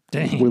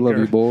 Dang, We love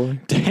girl. you, boy.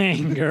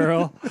 Dang,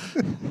 girl.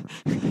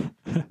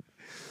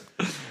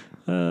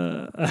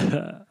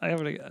 I have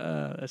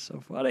to. That's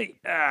so funny.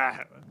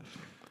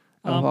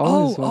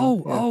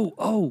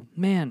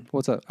 Man.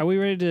 What's up? Are we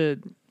ready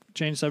to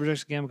change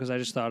subjects again? Because I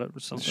just thought it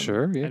was something.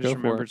 Sure, yeah, I go just for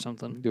remembered it.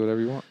 something. Do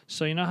whatever you want.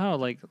 So you know how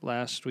like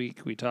last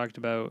week we talked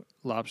about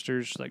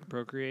lobsters like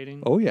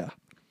procreating, Oh, yeah.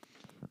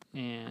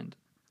 and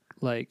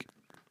like,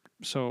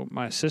 so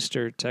my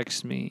sister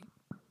texted me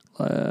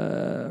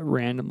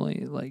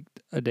randomly like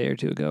a day or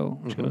two ago.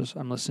 She Mhm. goes,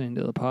 "I'm listening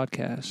to the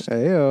podcast."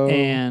 Heyo.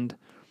 And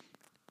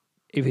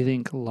if you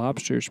think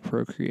lobsters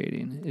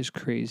procreating is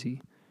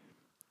crazy,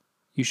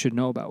 you should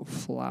know about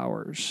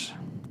flowers.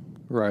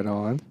 Right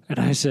on. And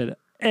I said,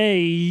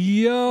 "Hey,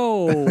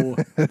 yo."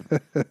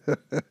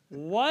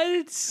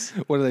 What?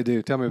 What do they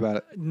do? Tell me about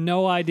it.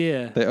 No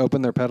idea. They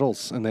open their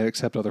petals and they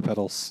accept other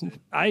petals.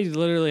 I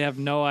literally have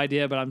no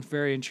idea, but I'm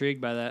very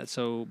intrigued by that.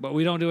 So, but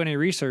we don't do any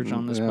research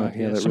on this Yeah, podcast.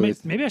 yeah, that So really-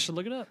 maybe I should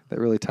look it up. That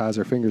really ties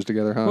our fingers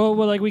together, huh? Well,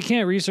 like we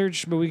can't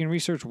research, but we can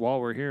research while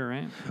we're here,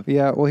 right?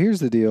 Yeah, well, here's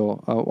the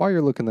deal. While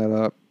you're looking that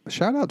up,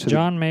 shout out to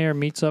John Mayer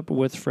meets up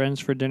with friends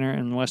for dinner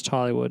in West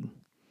Hollywood.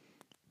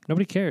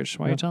 Nobody cares.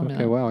 Why are you telling me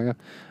Okay, that? wow, yeah.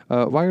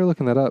 While you're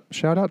looking that up,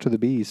 shout out to the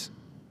bees.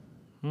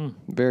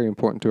 Very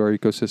important to our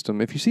ecosystem.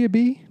 If you see a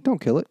bee,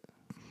 don't kill it.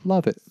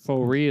 Love it.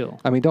 For real.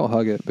 I mean, don't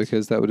hug it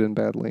because that would end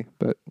badly.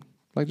 But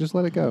like, just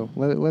let it go.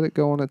 Let it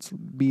go on its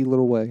bee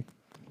little way.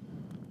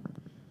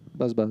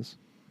 Buzz buzz.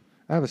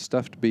 I have a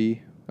stuffed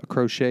bee, a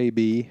crochet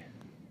bee.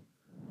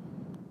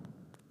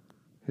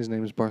 His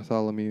name is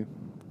Bartholomew.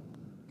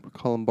 We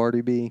call him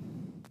Barty B.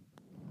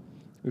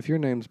 If your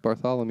name's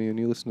Bartholomew and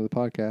you listen to the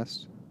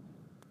podcast,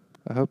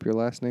 I hope your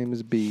last name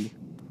is B.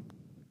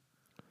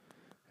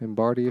 And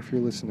Barty, if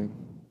you're listening,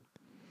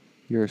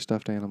 you're a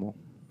stuffed animal.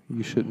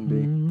 You shouldn't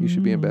be. You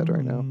should be in bed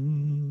right now.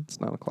 It's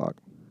 9 o'clock.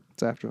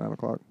 It's after 9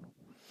 o'clock.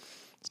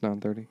 It's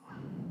 9:30.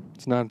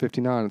 It's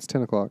 9:59. It's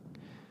 10 o'clock.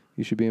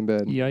 You should be in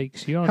bed.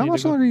 Yikes. You all How need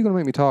much to go. longer are you going to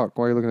make me talk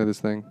while you're looking at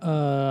this thing?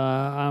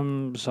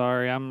 I'm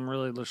sorry. I'm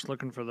really just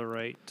looking for the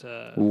right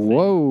thing.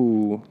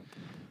 Whoa.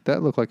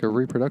 That looked like a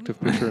reproductive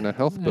picture in a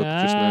health book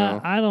just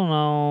now. I don't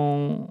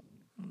know.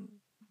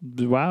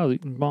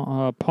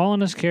 Wow.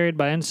 Pollen is carried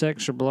by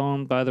insects or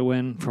blown by the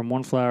wind from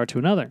one flower to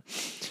another.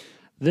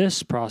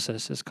 This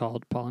process is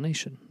called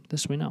pollination.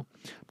 This we know.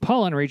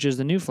 Pollen reaches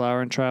the new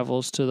flower and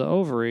travels to the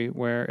ovary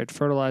where it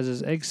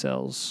fertilizes egg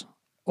cells.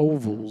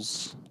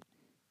 Ovals.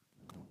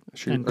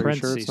 Sure, in are you sure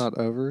parentheses. it's not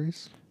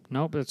ovaries?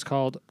 Nope, it's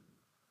called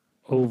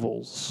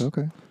ovals.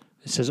 Okay.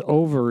 It says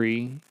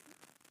ovary.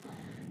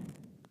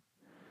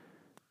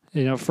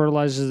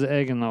 Fertilizes the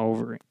egg in the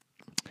ovary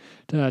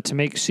to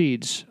make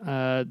seeds.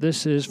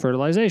 This is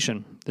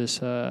fertilization. This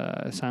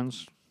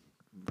sounds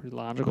pretty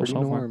logical Pretty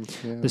so far. norm.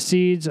 Yeah. The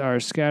seeds are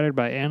scattered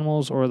by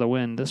animals or the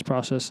wind. This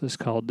process is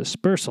called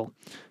dispersal.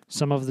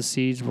 Some of the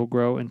seeds will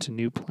grow into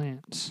new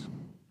plants.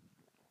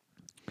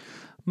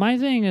 My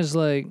thing is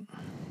like,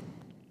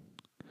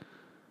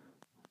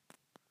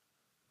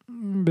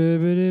 oh,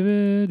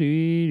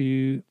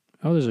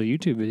 there's a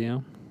YouTube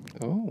video.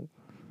 Oh.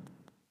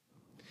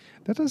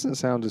 That doesn't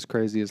sound as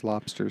crazy as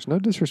lobsters. No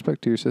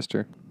disrespect to your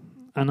sister.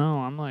 I know.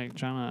 I'm like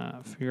trying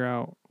to figure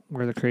out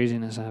where the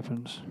craziness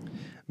happens.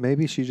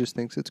 Maybe she just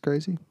thinks it's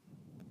crazy.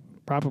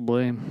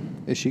 Probably.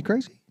 Is she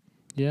crazy?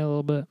 Yeah, a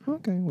little bit.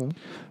 Okay, well.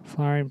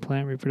 Flowering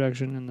plant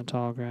reproduction in the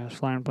tall grass.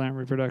 Flowering plant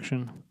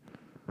reproduction.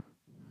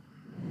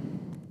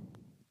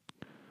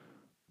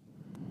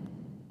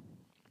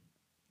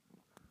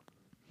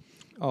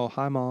 Oh,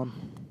 hi, Mom.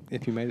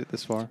 If you made it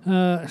this far.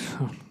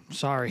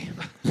 Sorry.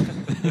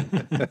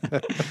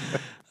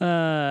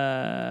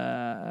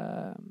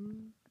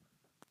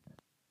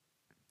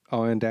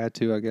 Oh, and Dad,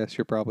 too, I guess.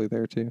 You're probably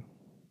there, too.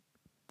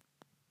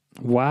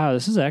 Wow,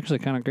 this is actually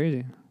kind of crazy.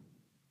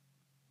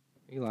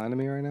 Are you lying to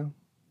me right now?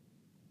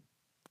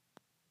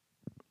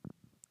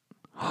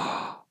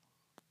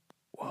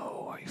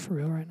 Whoa, are you for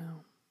real right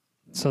now?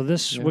 So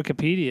this Yeah.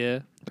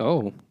 Wikipedia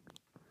Oh.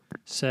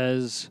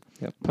 says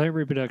plant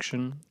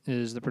reproduction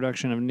is the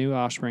production of new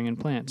offspring in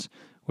plants,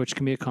 which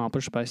can be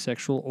accomplished by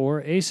sexual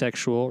or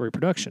asexual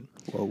reproduction.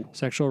 Whoa.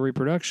 Sexual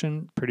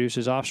reproduction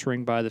produces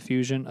offspring by the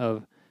fusion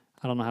of,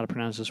 I don't know how to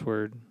pronounce this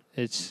word.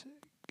 It's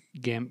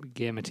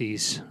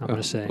gametes, I'm going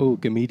to say. Oh,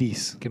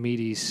 gametes.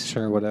 Gametes.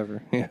 Sure,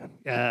 whatever.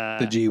 Yeah.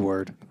 The G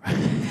word.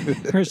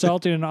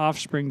 Resulting in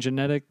offspring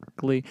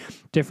genetically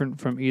different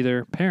from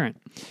either parent.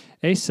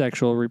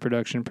 Asexual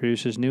reproduction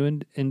produces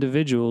new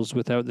individuals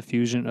without the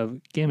fusion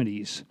of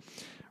gametes,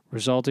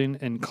 resulting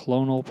in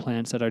clonal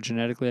plants that are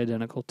genetically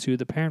identical to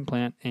the parent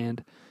plant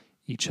and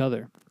each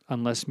other,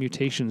 unless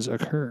mutations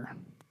occur.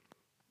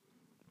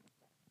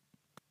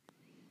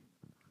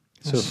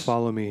 So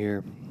follow me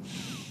here.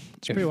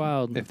 It's pretty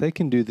wild. If they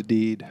can do the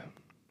deed,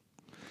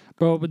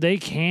 Bro, but they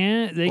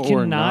can't. They Or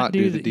cannot not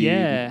do do the the deed.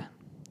 Yeah.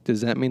 does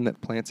that mean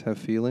that plants have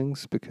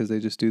feelings because they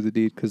just do the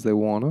deed because they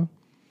wanna?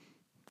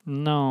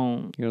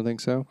 No, You don't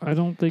think so? I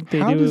don't think they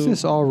How do. does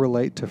this all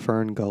relate to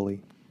Fern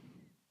Gully?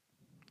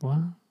 What?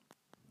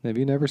 Have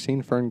you never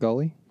seen Fern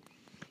Gully?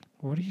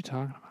 What are you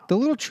talking about? The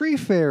little tree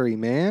fairy,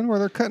 man, where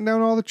they're cutting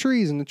down all the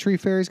trees and the tree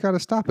fairy's got to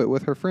stop it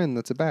with her friend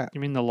that's a bat.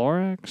 You mean the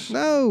Lorax?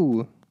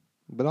 No.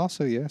 But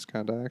also, yes,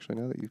 kind of, actually,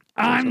 now that you...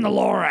 I'm the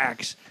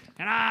Lorax,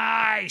 and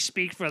I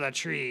speak for the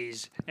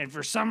trees. And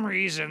for some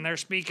reason, they're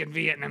speaking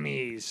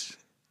Vietnamese.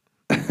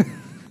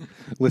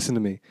 Listen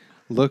to me.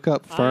 Look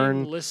up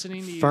I'm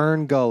listening to you.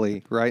 Fern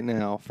Gully right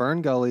now.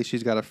 Fern Gully,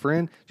 she's got a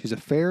friend. She's a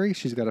fairy.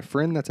 She's got a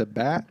friend that's a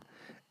bat.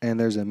 And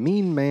there's a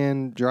mean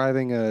man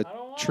driving a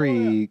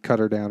tree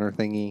cutter downer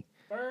thingy.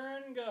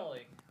 Fern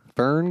Gully.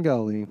 Fern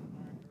Gully.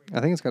 I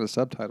think it's got a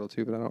subtitle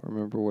too, but I don't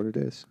remember what it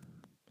is.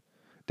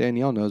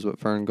 Danielle knows what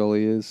Fern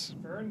Gully is.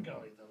 Fern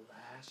Gully, the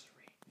last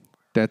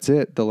rainforest. That's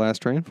it, the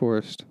last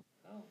rainforest.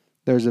 Oh.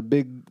 There's a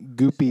big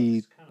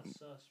goopy. Kind of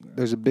sus, bro.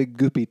 There's a big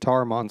goopy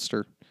tar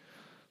monster.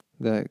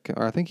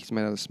 Or I think he's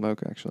made out of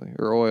smoke actually,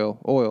 or oil.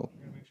 Oil.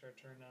 I'm gonna make sure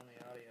I turn down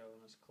the audio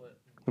in this clip.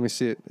 Let me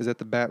see it. Is that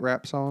the bat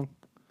rap song?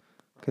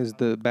 Because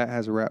the bat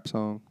has a rap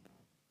song.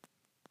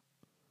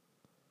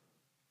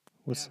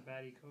 What's? Yeah,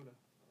 Batty Coda.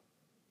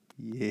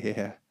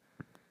 Yeah.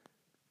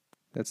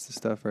 That's the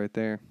stuff right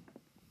there.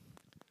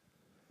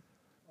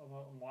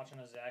 I'm watching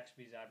a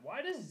Zaxby's ad.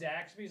 Why does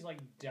Zaxby's like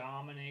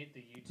dominate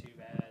the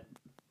YouTube ad?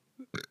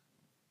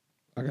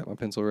 I got my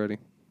pencil ready.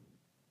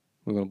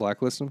 We're gonna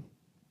blacklist them.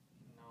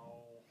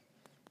 No.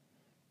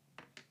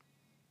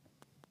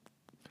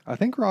 I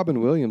think Robin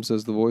Williams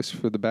does the voice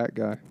for the bat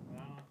guy.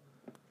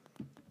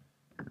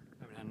 I've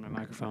been having my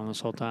microphone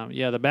this whole time.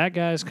 Yeah, the bad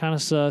guy is kind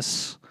of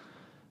sus.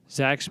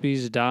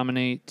 Zaxby's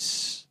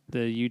dominates the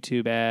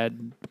YouTube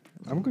ad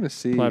I'm gonna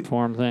see.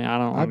 platform thing. I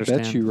don't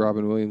understand. bet you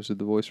Robin Williams did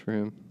the voice for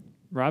him.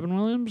 Robin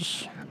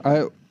Williams?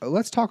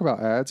 Let's talk about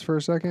ads for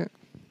a second.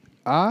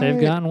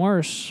 They've gotten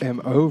worse. am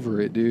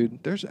over it,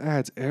 dude. There's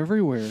ads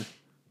everywhere.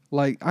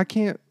 Like, I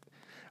can't...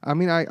 I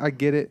mean, I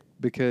get it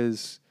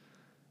because...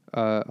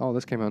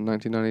 this came out in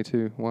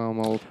 1992. Wow, I'm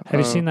old. Have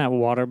you seen that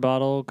water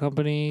bottle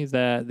company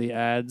that the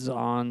ads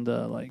on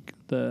the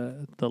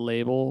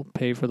label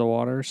pay for the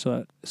water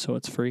so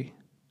it's free?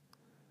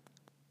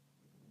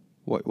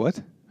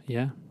 What?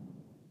 Yeah.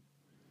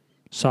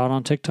 Saw it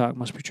on TikTok.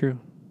 Must be true.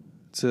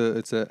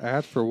 It's a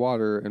ad for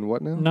water and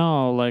what now?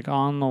 No, like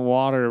on the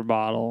water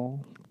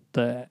bottle,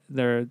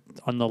 they're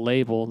on the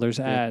label. There's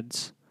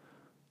ads,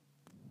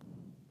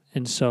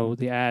 and so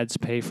the ads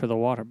pay for the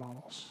water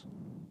bottles.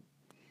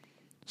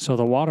 So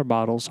the water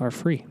bottles are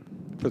free.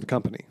 For the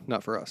company,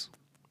 not for us.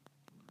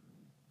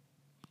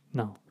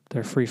 No,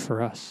 they're free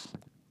for us.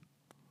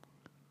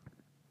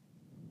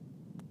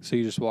 So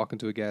you just walk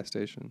into a gas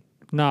station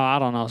No, I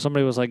don't know.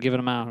 Somebody was like giving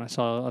them out. I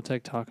saw a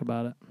TikTok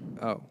about it.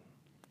 Oh.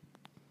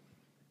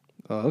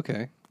 Oh,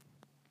 okay.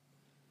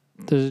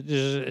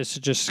 It's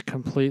just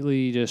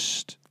completely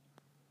just.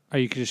 Are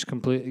you just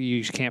completely?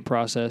 You just can't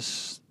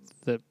process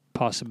the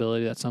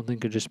possibility that something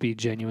could just be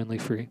genuinely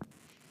free.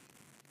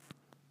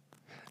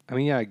 I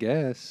mean, yeah, I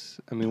guess.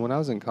 I mean, when I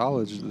was in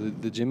college,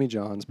 the Jimmy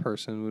John's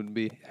person would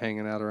be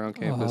hanging out around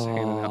campus,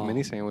 handing out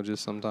mini sandwiches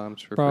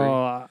sometimes for free.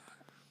 Bro,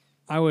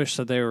 I wish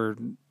that they were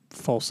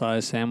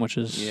full-size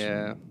sandwiches.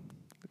 Yeah.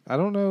 I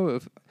don't know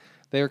if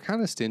they were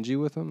kind of stingy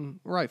with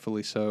them,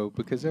 rightfully so,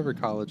 because every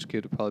college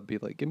kid would probably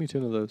be like, "Give me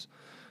 10 of those."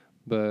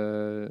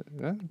 But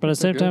yeah, But at the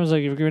same time, it's like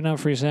if you're giving out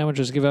free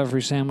sandwiches, give out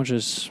free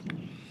sandwiches.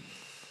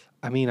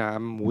 I mean,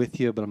 I'm with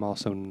you, but I'm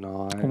also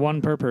not.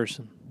 One per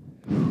person.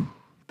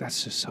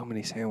 That's just so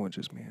many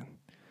sandwiches, man.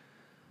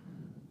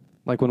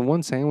 Like when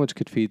one sandwich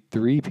could feed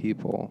 3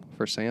 people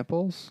for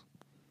samples,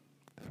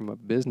 from a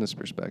business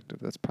perspective,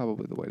 that's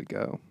probably the way to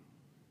go.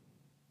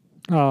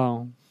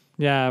 Oh,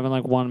 yeah, having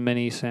like one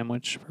mini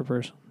sandwich per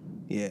person.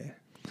 Yeah.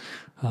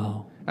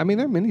 Oh. I mean,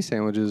 their mini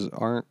sandwiches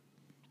aren't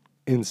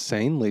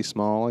insanely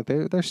small. Like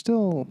they're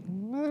still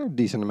a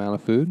decent amount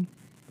of food.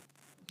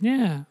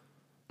 Yeah.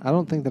 I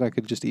don't think that I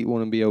could just eat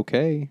one and be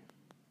okay,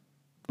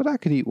 but I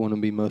could eat one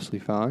and be mostly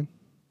fine.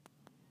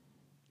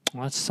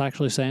 Well, that's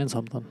actually saying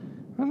something.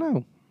 I don't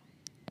know.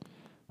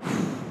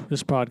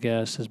 This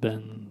podcast has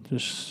been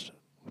just...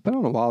 It's been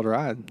on a wild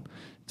ride.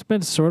 It's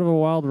been sort of a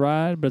wild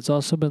ride, but it's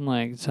also been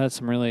like, it's had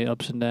some really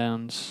ups and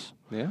downs.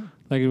 Yeah.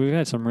 Like, we've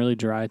had some really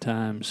dry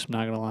times, I'm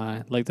not going to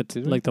lie.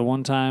 Like the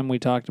one time we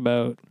talked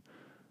about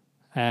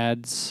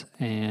ads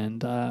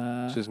and...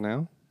 Just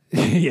now?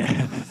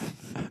 yeah.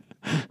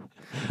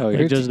 Oh,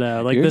 like just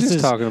now. Like you're this just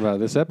is talking about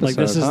this episode. like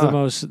this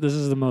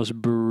is the most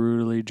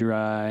brutally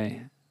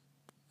dry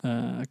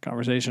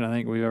conversation I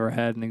think we've ever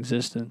had in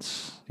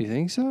existence. Do you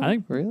think so? I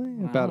think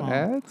really about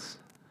ads.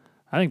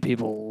 I think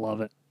people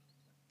love it.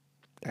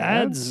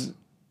 Ads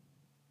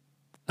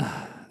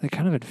they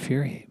kind of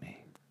infuriate me.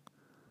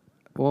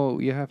 Well,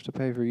 you have to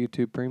pay for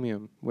YouTube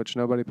Premium, which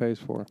nobody pays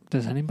for.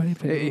 Does anybody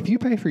pay? If you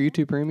pay for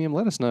YouTube Premium,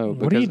 let us know.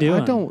 What are you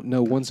doing? I don't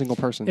know one single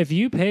person. If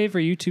you pay for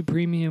YouTube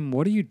Premium,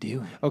 what are you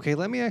doing? Okay,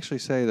 let me actually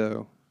say,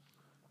 though,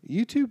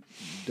 YouTube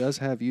does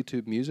have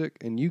YouTube Music,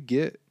 and you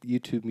get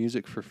YouTube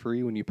Music for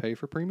free when you pay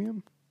for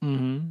Premium.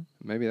 Mm-hmm.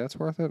 Maybe that's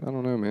worth it. I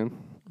don't know,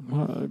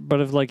 man. But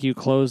if like you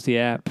close the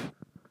app,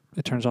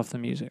 it turns off the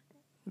music.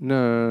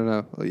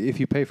 No. If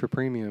you pay for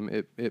Premium,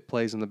 it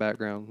plays in the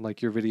background,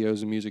 like your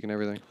videos and music and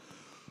everything.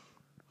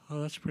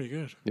 Oh, that's pretty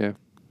good. Yeah.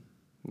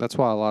 That's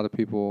why a lot of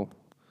people,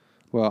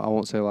 well, I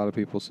won't say a lot of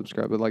people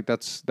subscribe, but like that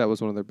was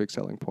one of their big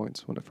selling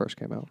points when it first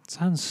came out.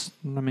 Sounds,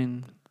 I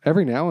mean...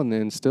 Every now and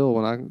then, still,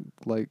 when I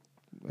like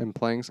am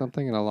playing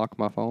something and I lock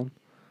my phone,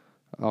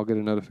 I'll get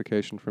a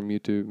notification from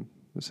YouTube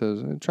that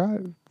says, try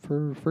it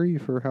for free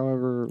for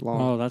however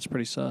long. Oh, that's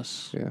pretty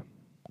sus. Yeah.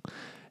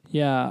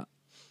 Yeah.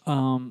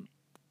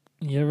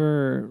 You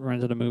ever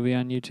rented a movie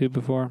on YouTube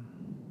before?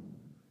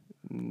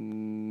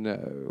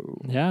 No.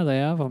 Yeah, they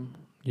have them.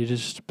 You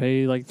just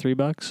pay like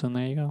 $3 and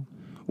there you go.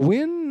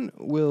 When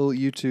will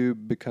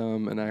YouTube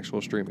become an actual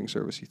streaming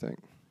service, you think?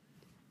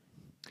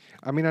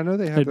 I mean, I know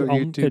they have their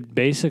YouTube. It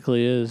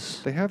basically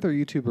is. They have their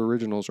YouTube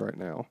originals right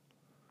now,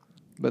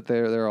 but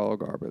they're all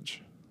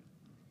garbage.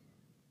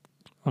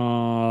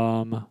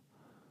 I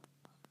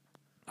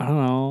don't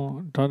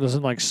know.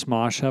 Doesn't like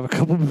Smosh have a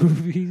couple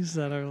movies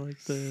that are like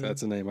the?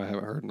 That's a name I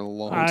haven't heard in a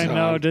long I time.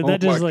 know. Didn't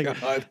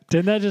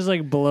that just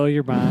like blow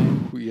your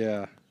mind?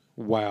 Yeah.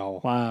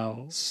 Wow.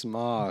 Wow.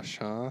 Smosh,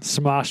 huh?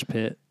 Smosh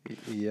Pit.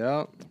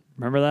 Yep.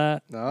 Remember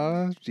that?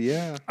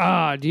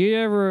 Yeah. Do you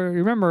ever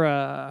remember?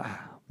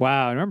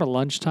 Remember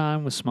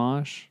Lunchtime with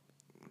Smosh?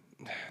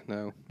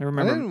 No. I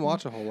remember. didn't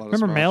watch a whole lot of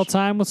Remember Smosh. Mail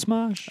Time with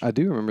Smosh? I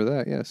do remember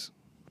that, yes.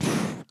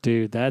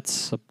 Dude,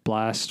 that's a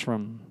blast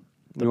from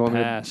the you want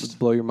past. me to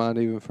blow your mind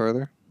even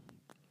further?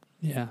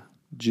 Yeah.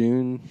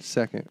 June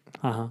 2nd,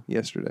 Uh-huh.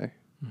 yesterday,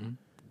 Mm-hmm.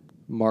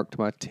 marked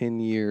my 10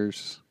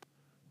 years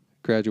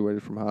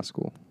graduated from high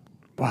school.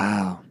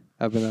 Wow.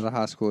 I've been out of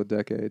high school a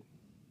decade.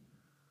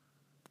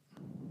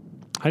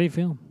 How do you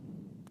feel?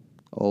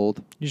 Old.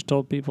 You just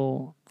told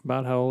people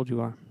about how old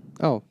you are.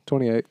 Oh,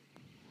 28.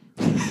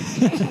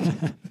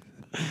 You're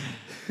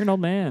an old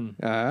man.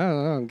 I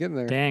don't know. I'm getting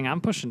there. Dang,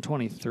 I'm pushing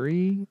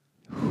 23.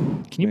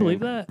 Can you believe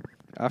that?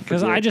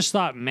 Because I just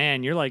thought,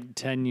 man, you're like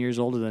 10 years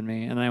older than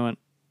me. And I went,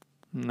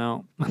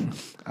 no.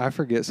 I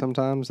forget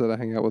sometimes that I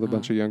hang out with a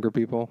bunch of younger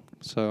people.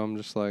 So I'm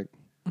just like,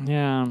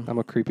 Yeah. I'm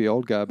a creepy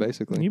old guy,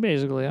 basically. You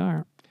basically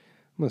are.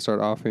 I'm going to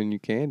start offering you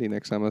candy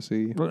next time I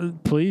see you. Well,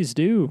 please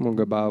do. I'm going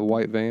to go buy a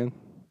white van.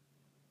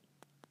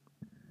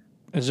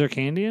 Is there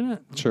candy in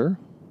it? Sure.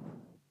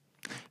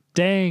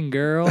 Dang,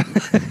 girl.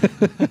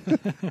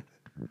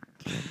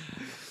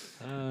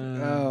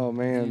 Oh,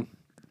 man.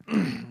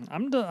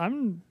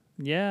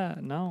 Yeah,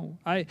 no.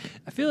 I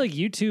feel like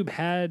YouTube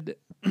had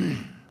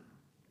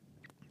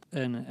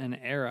an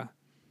era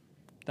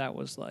that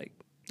was like,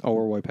 Oh,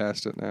 we're way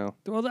past it now.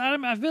 well,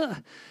 I feel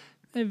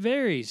it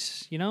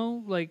varies, you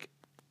know, like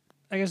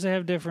I guess they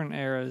have different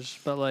eras,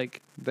 but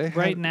like They had,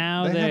 right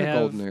now they they had a have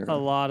golden era. a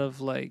lot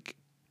of like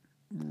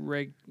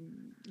like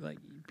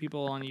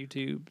people on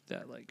YouTube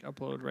that like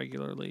upload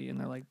regularly, and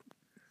they're like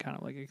kind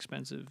of like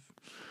expensive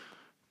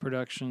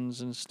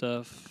productions and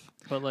stuff.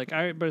 But like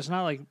but it's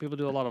not like people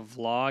do a lot of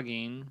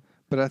vlogging.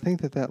 But I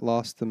think that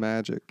lost the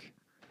magic.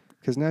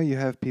 Because now you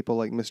have people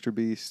like Mr.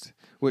 Beast,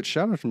 which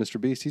shout out to Mr.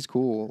 Beast, he's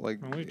cool. Like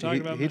And we've talked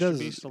about he Mr. does,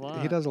 Beast a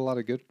lot. He does a lot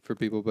of good for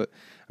people, but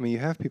I mean, you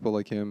have people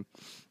like him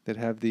that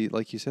have the,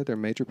 like you said, they're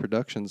major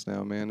productions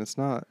now, man. It's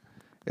not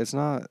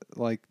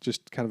like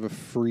just kind of a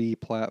free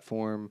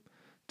platform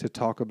to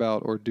talk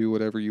about or do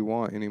whatever you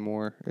want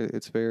anymore.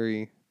 It's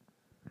very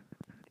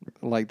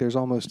like there's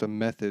almost a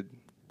method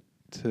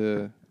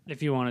to.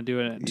 If you want to do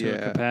it to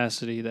a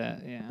capacity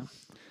that,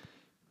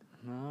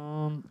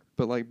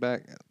 But like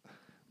back,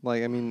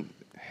 like I mean,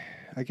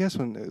 I guess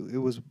when it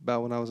was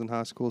about when I was in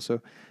high school,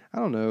 so I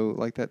don't know,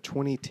 like that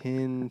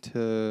 2010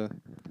 to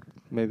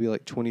maybe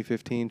like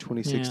 2015,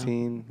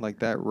 2016, like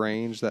that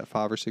range, that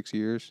 5 or 6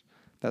 years,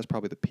 that's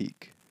probably the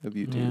peak of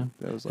YouTube. Yeah.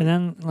 That was like, and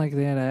then like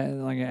they had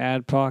like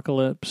an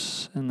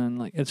adpocalypse, and then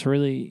like it's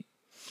really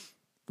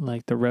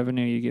like the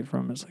revenue you get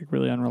from it's like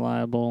really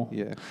unreliable.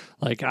 yeah.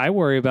 Like I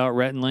worry about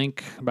Rhett and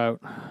Link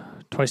about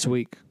twice a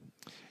week.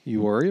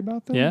 You worry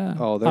about them? Yeah.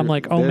 Oh, I'm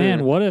like, oh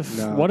man, what if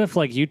no.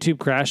 like YouTube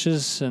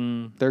crashes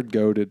and They're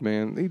goated,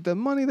 man. The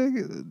money they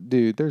get,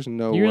 dude, there's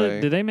no way.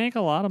 Do they make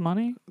a lot of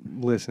money?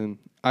 Listen,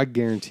 I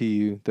guarantee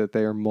you that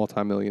they are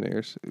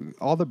multimillionaires.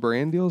 All the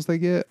brand deals they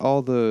get,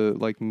 all the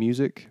like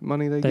music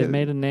money they They've get.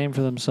 made a name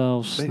for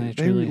themselves. They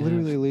truly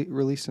literally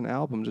released an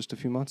album just a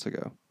few months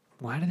ago.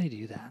 Why do they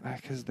do that?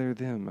 Because they're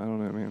them. I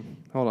don't know, man.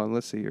 Hold on,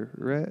 let's see here.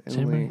 Rhett and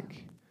Anybody?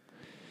 Link.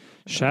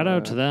 Shout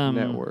out to them.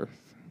 Net worth.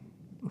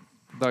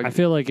 Like, I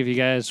feel like if you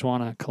guys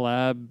want to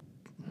collab,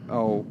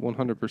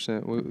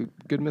 100%.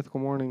 Good Mythical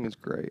Morning is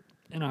great.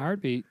 in a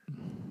heartbeat.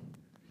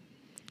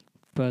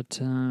 But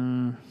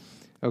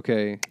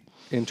Okay,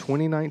 in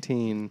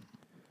 2019,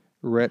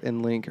 Rhett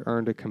and Link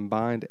earned a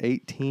combined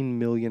 $18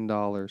 million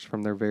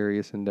from their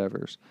various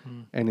endeavors.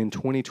 And in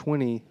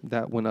 2020,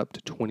 that went up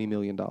to $20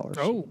 million.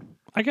 oh,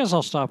 I guess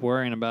I'll stop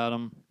worrying about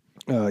them.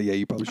 Yeah,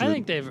 you probably should. I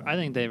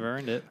think they've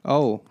earned it.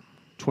 Oh,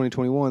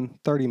 2021,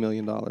 $30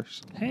 million.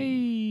 Hey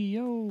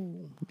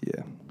yo.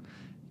 Yeah.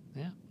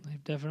 Yeah,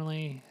 they've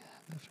definitely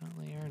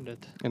earned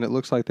it. And it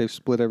looks like they've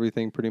split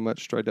everything pretty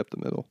much straight up the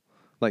middle.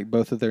 Like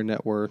both of their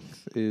net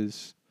worth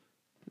is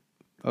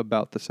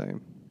about the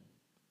same.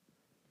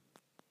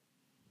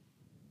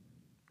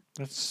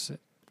 That's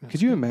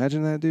Could you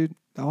imagine that, dude?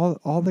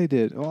 All they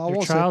did. Well,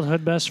 your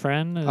childhood best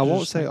friend. Is I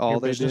won't just, say like, all your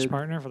they business did.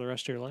 partner for the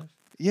rest of your life.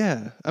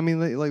 Yeah, I mean,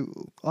 like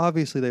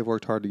obviously they've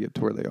worked hard to get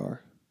to where they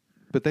are,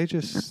 but they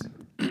just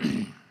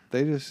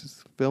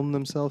film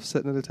themselves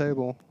sitting at a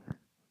table,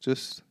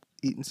 just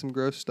eating some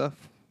gross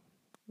stuff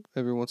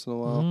every once in a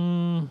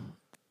while.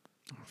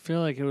 I feel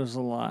like it was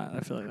a lot. I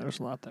feel like there was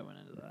a lot that went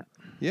into that.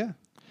 Yeah,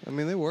 I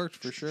mean they worked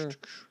for sure.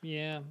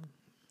 Yeah,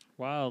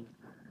 wild.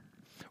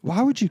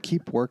 Why would you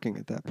keep working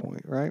at that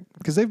point, right?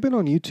 Because they've been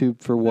on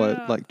YouTube for what,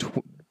 Yeah.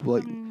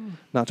 like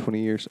not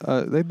 20 years.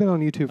 They've been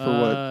on YouTube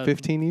for what,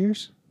 15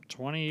 years?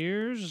 20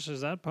 years?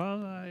 Is that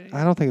possible?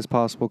 I don't think it's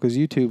possible because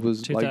YouTube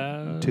was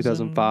 2000? like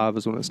 2005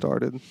 is when it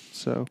started.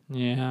 So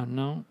Yeah,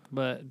 no,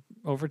 but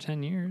over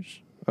 10 years.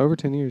 over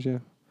 10 years, yeah.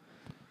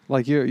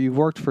 Like you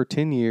worked for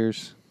 10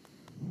 years.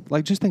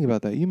 Like just think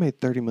about that. You made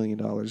 $30 million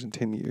in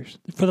 10 years.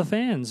 For the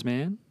fans,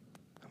 man.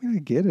 I mean, I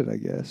get it, I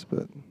guess,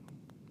 but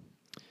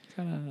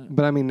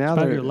Kinda, I mean now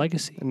about they're your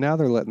legacy. now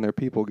they're letting their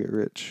people get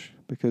rich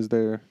because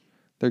they're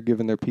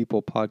giving their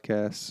people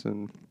podcasts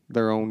and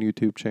their own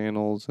YouTube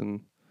channels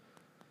and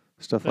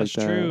stuff That's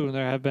like that. true.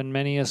 There have been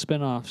many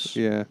spin-offs.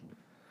 Yeah.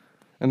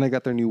 And they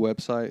got their new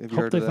website. Have you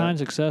Hope heard they of that? find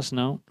success.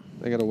 No.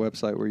 They got a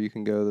website where you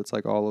can go that's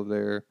like all of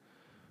their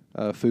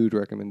food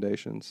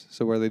recommendations.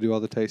 So where they do all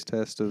the taste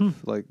tests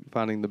of like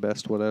finding the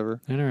best whatever.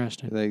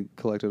 Interesting. They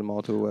collected them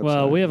all to a website.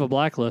 Well, we have a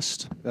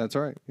blacklist. That's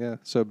right. Yeah.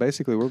 So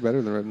basically, we're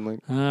better than Red and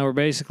Link. We're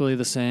basically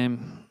the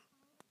same.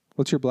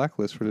 What's your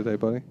blacklist for today,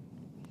 buddy?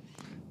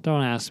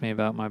 Don't ask me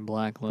about my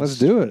blacklist. Let's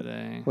do for it.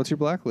 Today. What's your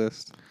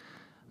blacklist?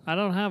 I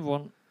don't have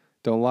one.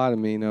 Don't lie to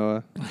me,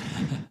 Noah.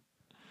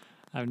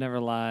 I've never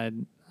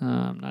lied.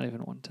 Not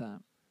even one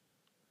time.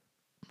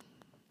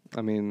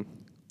 I mean,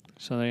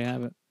 So there you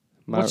have it.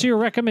 What's your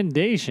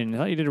recommendation? I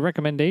thought you did a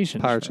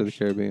recommendation. Pirates of the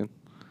Caribbean.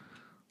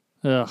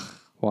 Ugh.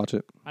 Watch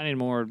it. I need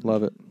more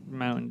Love it.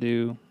 Mountain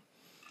Dew.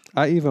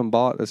 I even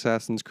bought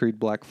Assassin's Creed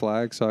Black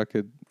Flag so I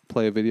could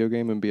play a video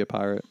game and be a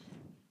pirate.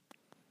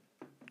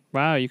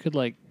 Wow, you could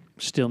like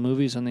steal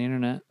movies on the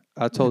internet.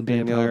 I told be a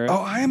Danielle, pirate.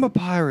 "Oh, I am a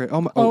pirate."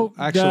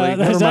 Actually, God,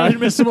 never is that mind.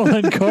 admissible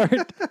in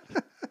court?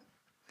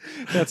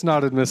 That's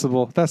not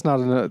admissible. That's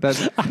not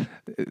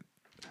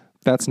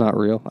that's not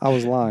real. I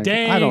was lying.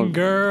 Dang,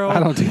 girl. I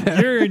don't do that.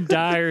 You're in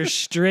dire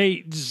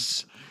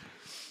straits.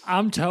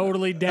 I'm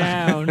totally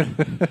down.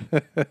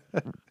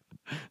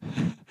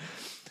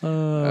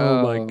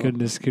 Oh, my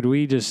goodness. Could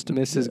we just...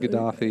 Mrs.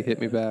 Gaddafi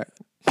hit me back.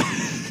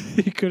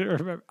 You couldn't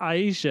remember.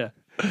 Aisha.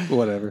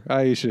 Whatever.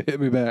 Aisha hit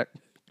me back.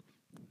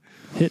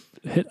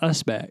 hit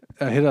us back.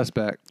 Hit us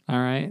back. All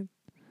right.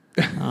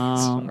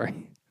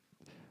 Sorry.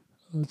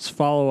 Let's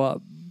follow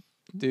up.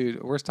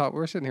 Dude, we're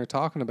sitting here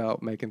talking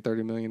about making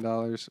 $30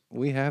 million.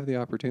 We have the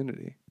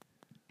opportunity.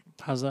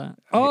 How's that?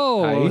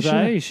 Oh, it was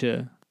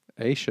Aisha.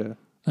 Aisha?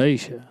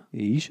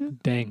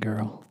 Dang,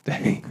 girl.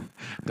 Dang.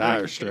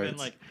 Dire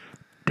Straits.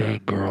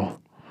 Dang,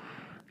 girl.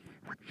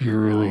 You're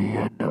really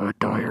in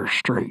dire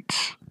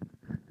straits.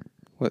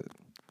 What?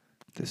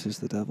 This is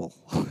the devil.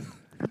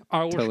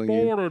 I was Telling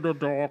born in the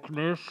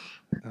darkness.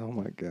 Oh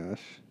my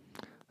gosh.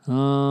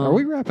 Are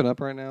we wrapping up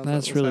right now? Is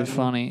That's that really what's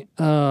funny.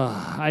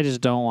 I just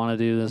don't want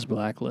to do this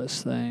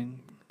blacklist thing.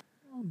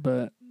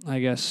 But I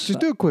guess. Just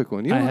do a quick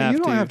one. You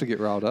don't have to get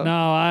riled up.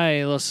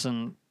 No,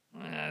 listen.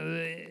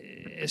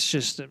 It's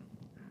just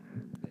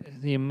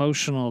the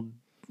emotional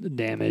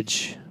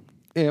damage.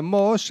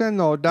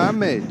 Emotional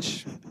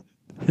damage.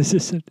 Is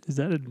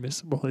that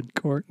admissible in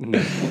court?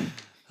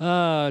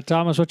 No.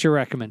 Thomas, what's your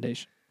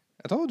recommendation?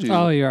 I told you.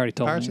 Oh, you already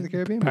told Pirates me. of the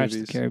Caribbean Pirates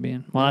movies. of the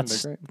Caribbean. Well, Yeah,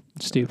 that's they're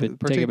great. stupid. Take it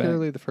back.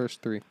 Particularly the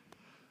first three.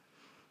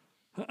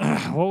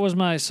 What was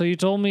my... So you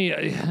told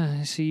me...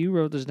 See, you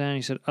wrote this down.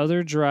 You said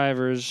other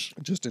drivers...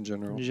 Just in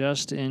general.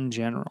 Just in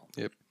general.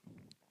 Yep.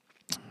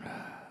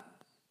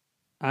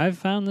 I've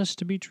found this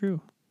to be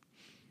true.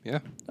 Yeah.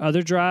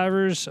 Other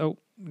drivers...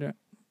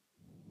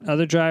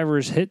 Other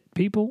drivers hit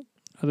people.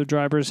 Other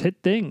drivers hit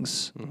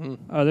things. Mm-hmm.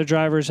 Other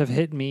drivers have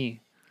hit me.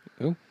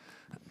 Ooh.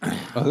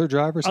 Other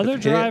drivers. Other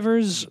have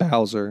drivers. Hit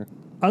Bowser.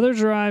 Other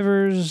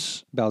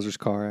drivers. Bowser's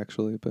car,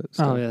 actually, but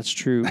still. Oh, yeah, that's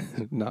true.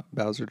 Not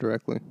Bowser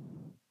directly.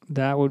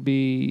 That would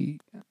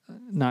be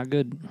not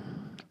good.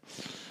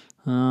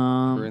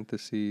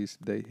 Parentheses.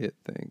 They hit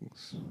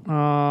things.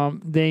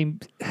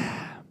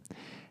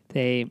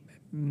 They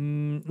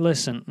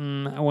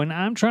listen. When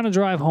I'm trying to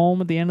drive home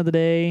at the end of the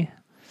day.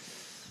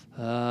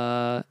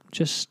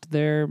 Just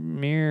their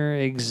mere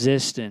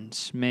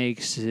existence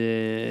makes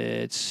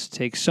it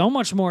take so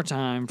much more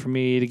time for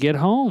me to get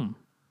home.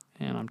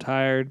 And I'm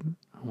tired.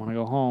 I want to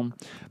go home.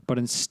 But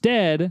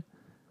instead,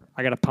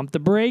 I got to pump the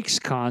brakes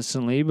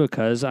constantly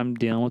because I'm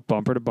dealing with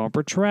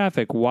bumper-to-bumper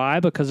traffic. Why?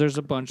 Because there's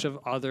a bunch of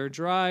other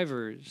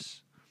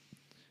drivers.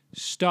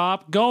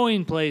 Stop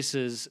going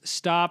places.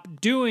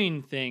 Stop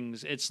doing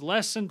things. It's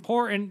less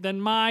important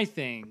than my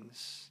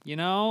things. You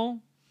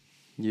know?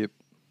 Yep.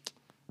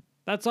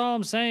 That's all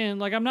I'm saying.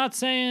 Like, I'm not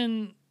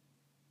saying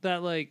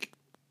that, like,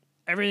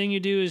 everything you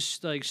do is,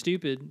 like,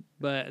 stupid.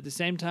 But at the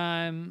same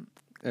time,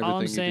 all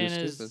I'm saying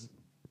is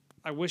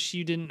I wish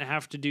you didn't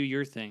have to do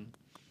your thing.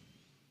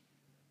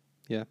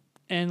 Yeah.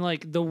 And,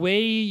 like, the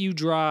way you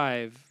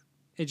drive,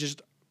 it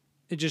just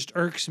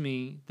irks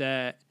me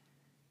that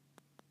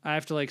I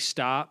have to, like,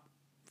 stop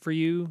for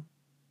you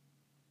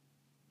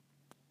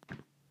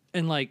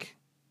and, like,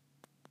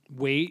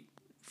 wait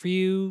for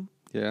you.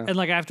 Yeah. And,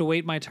 like, I have to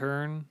wait my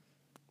turn.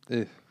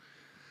 Ugh.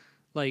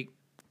 Like,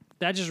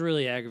 that just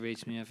really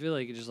aggravates me. I feel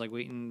like just like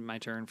waiting my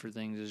turn for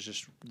things is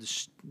just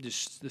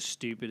the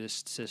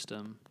stupidest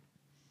system.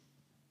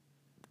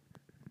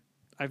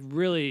 I'm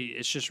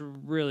really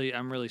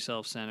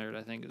self-centered,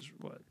 I think, is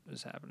what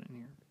is happening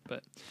here.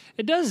 But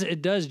it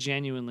does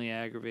genuinely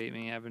aggravate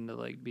me having to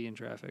like be in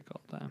traffic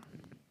all the time.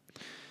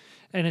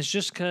 And it's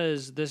just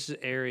because this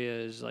area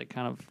is like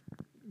kind of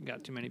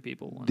got too many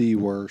people. The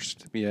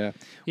worst. Yeah.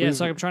 Yeah,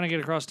 it's like I'm trying to get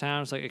across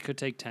town. It's like it could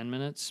take 10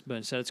 minutes, but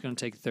instead it's going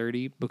to take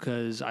 30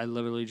 because I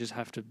literally just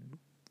have to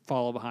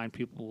follow behind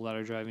people that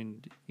are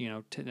driving,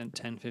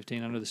 10,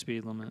 15 under the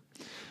speed limit.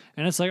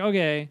 And it's like,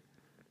 okay,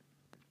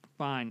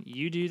 fine,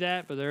 you do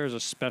that, but there is a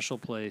special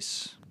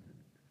place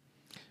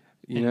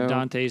in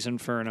Dante's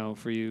Inferno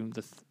for you,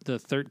 the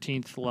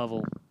 13th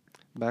level.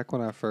 Back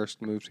when I first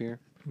moved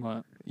here,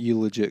 What? You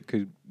legit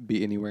could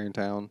be anywhere in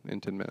town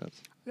in 10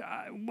 minutes.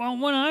 Well,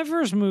 when I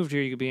first moved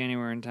here, you could be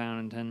anywhere in town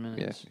in 10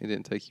 minutes. Yeah, it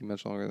didn't take you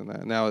much longer than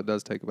that. Now it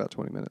does take about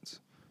 20 minutes,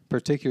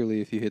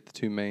 particularly if you hit the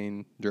two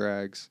main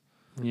drags.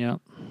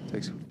 Yep. It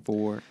takes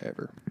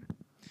forever.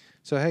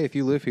 So, hey, if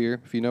you live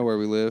here, if you know where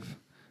we live,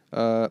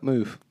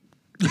 move.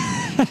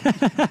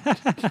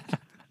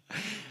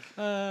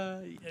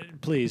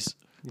 Please.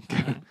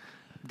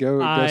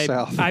 Go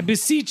south. I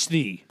beseech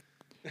thee.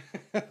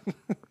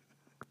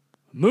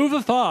 Move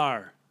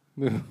afar.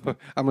 I'm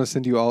going to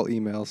send you all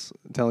emails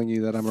telling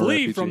you that I'm a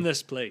refugee. Flee from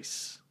this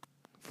place.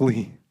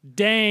 Flee.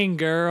 Dang,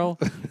 girl.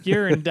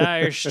 You're in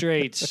dire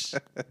straits.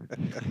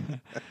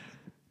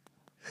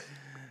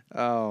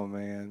 Oh,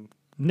 man.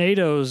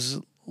 NATO's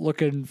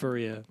looking for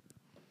you.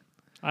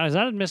 Is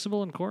that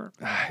admissible in court?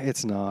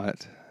 It's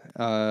not.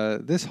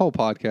 This whole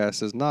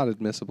podcast is not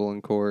admissible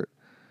in court.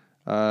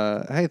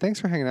 Hey, thanks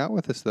for hanging out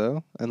with us,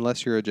 though.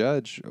 Unless you're a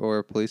judge or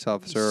a police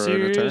officer or an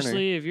attorney.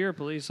 Seriously, if you're a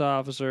police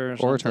officer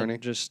or attorney,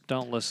 just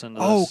don't listen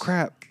to Oh, this.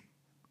 crap.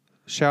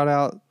 Shout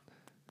out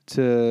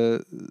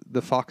to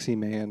the Foxy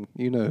Man.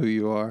 You know who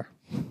you are.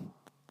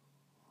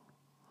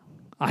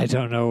 I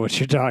don't know what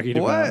you're talking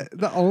about. What?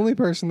 The only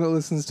person that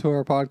listens to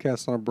our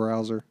podcast on a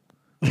browser.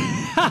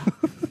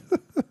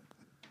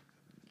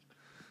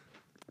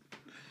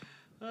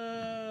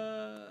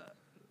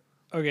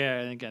 Okay,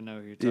 I think I know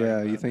who you're talking Yeah,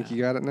 about. you think now.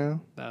 you got it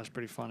now? That was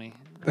pretty funny.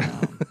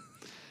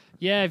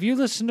 Yeah, if you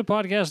listen to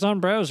podcasts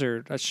on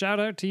browser, a shout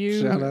out to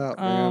you. Shout out,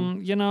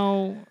 man. You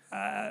know,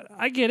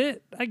 I get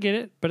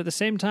it, but at the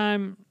same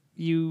time,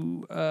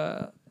 you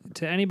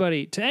to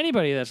anybody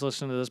that's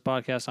listening to this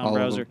podcast on All of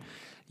browser, them.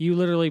 you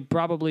literally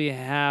probably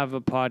have a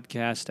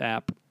podcast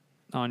app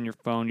on your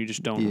phone. You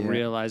just don't Yeah.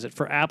 realize it.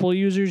 For Apple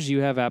users, you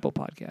have Apple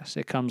Podcasts.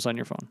 It comes on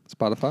your phone.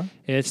 Spotify?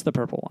 It's the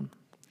purple one.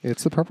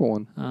 It's the purple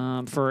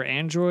one. For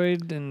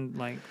Android and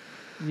like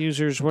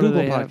users, what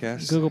Google do they Podcasts.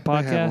 have? Google They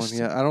have one, Podcasts.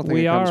 yeah, I don't think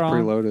We it comes are on-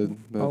 preloaded.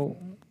 But Oh.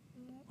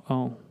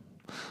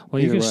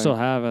 Well, you Either can way, still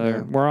have it.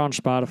 yeah. We're on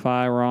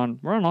Spotify. We're on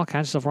all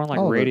kinds of stuff. We're on like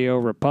All of it. Radio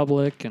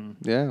Republic and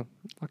yeah,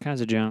 all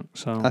kinds of junk.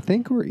 So I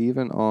think we're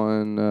even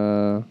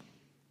on.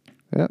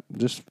 Yep,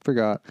 just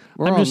forgot.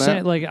 We're I'm on just that.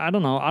 saying, like, I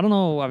don't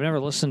know. I've never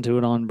listened to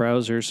it on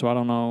browser, so I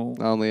don't know.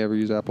 I only ever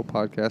use Apple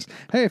Podcasts.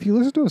 Hey, if you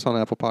listen to us on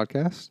Apple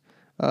Podcasts,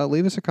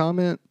 leave us a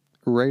comment,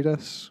 rate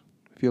us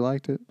if you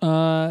liked it.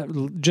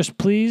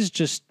 Please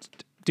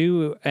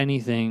do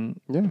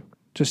anything. Yeah,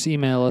 Just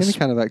email any us,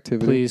 kind of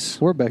activity.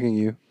 please. We're begging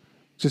you.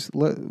 Just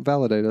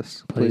validate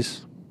us,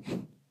 Please.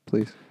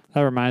 please.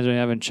 That reminds me, I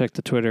haven't checked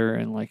the Twitter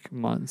in like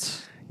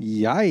months.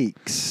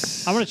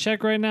 Yikes! I'm gonna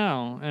check right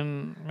now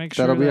and make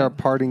sure That'll be that our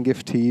parting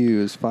gift to you,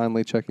 is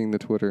finally checking the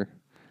Twitter.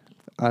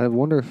 I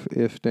wonder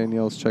if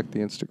Danielle's checked the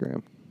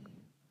Instagram.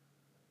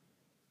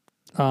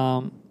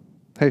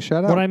 Hey,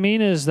 shout out! What I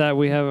mean is that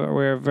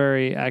we're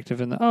very active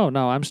in the. Oh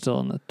no, I'm still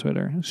in the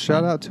Twitter. It's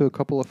Shout fine. out to a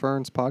couple of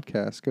Ferns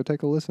podcasts. Go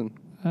take a listen.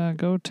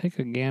 Go take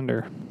a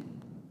gander.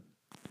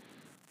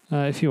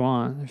 If you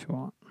want.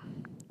 You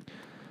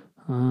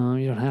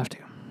don't have to.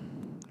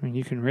 I mean,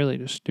 you can really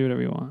just do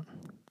whatever you want.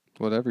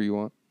 Whatever you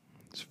want.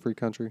 It's a free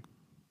country.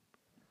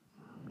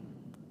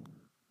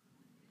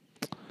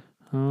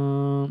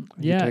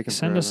 Yeah, taking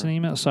send us an forever.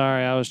 email.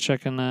 Sorry, I was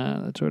checking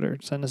the Twitter.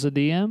 Send us a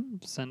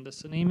DM. Send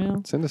us an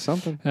email. Send us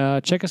something.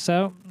 Check us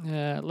out.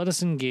 Let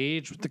us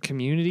engage with the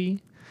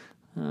community.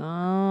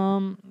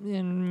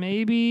 And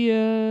maybe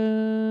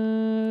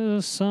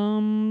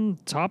some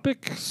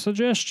topic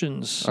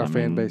suggestions. Our I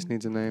fan mean, base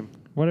needs a name.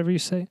 Whatever you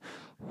say.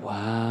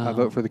 Wow. I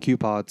vote for the Q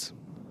Pods.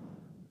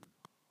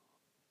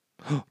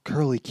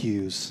 Curly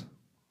Qs.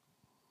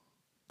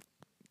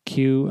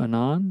 Q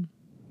Anon.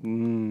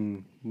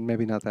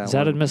 Maybe not that Is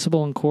one. that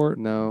admissible in court?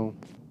 No.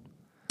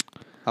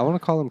 I want to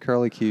call them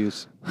Curly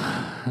Qs.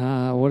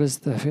 What is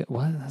the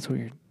what? That's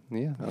weird.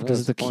 Yeah. I know,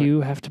 Does that's the point.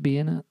 Q have to be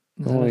in it?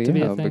 Does that Oh, have to be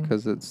yeah, a thing?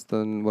 because it's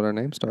then what our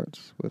name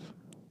starts with.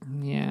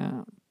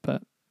 Yeah,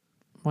 but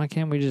why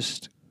can't we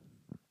just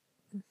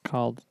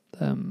call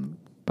them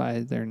by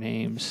their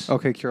names?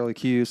 Okay, Curly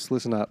Qs,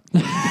 listen up.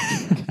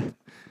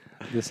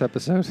 This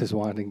episode is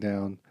winding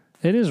down.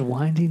 It is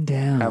winding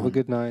down. Have a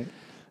good night.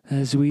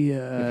 As we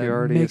you're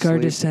already make our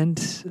asleep,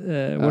 descent. What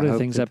are the hope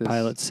things that that this-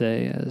 pilots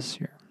say as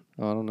you're...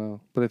 I don't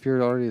know. But if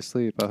you're already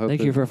asleep, I hope Thank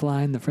that you for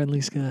flying the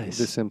friendly skies.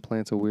 this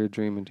implants a weird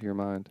dream into your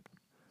mind.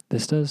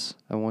 This does?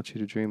 I want you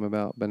to dream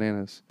about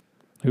bananas.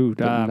 Ooh,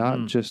 But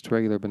not just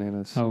regular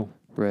bananas. Oh.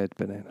 Red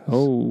bananas.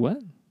 Oh, what?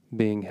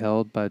 Being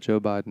held by Joe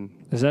Biden.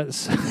 Is that...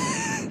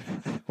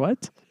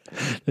 What?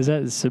 Does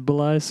that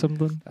symbolize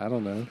something? I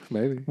don't know.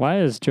 Maybe. Why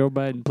is Joe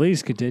Biden...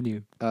 Please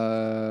continue.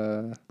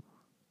 And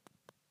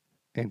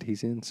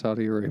he's in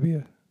Saudi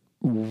Arabia.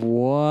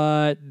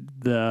 What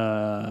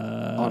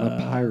the... On a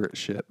pirate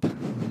ship.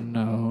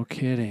 No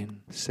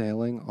kidding.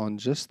 Sailing on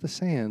just the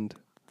sand,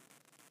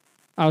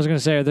 I was going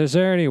to say, is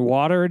there any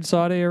water in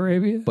Saudi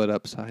Arabia? but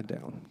upside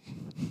down.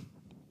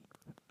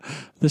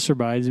 This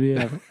reminds me,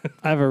 I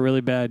have a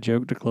really bad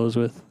joke to close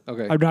with.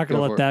 Okay. I'm not going to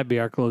go let for it. that be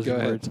our closing Go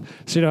ahead. words.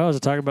 So, you know, I was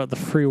talking about the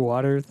free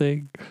water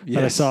thing that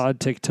I Yes. saw on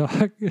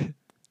TikTok.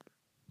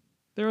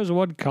 There was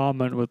one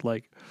comment with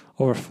like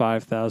over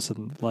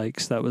 5,000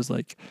 likes that was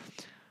like,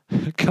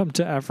 come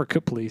to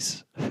Africa,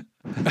 please.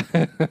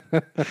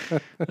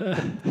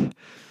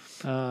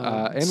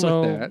 And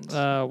so, with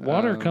that,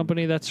 water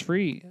company that's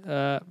free.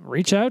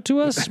 Reach out to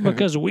us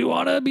because we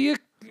want to be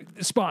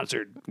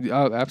sponsored.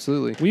 Oh,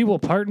 absolutely. We will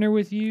partner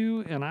with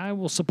you, and I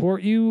will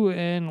support you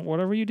in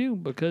whatever you do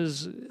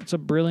because it's a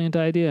brilliant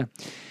idea.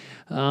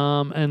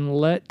 And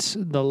let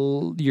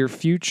your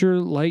future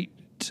light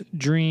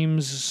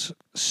dreams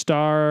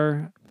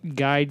star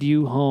guide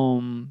you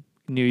home,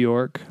 New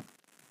York.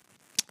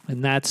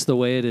 And that's the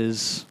way it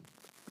is.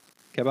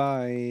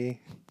 Goodbye.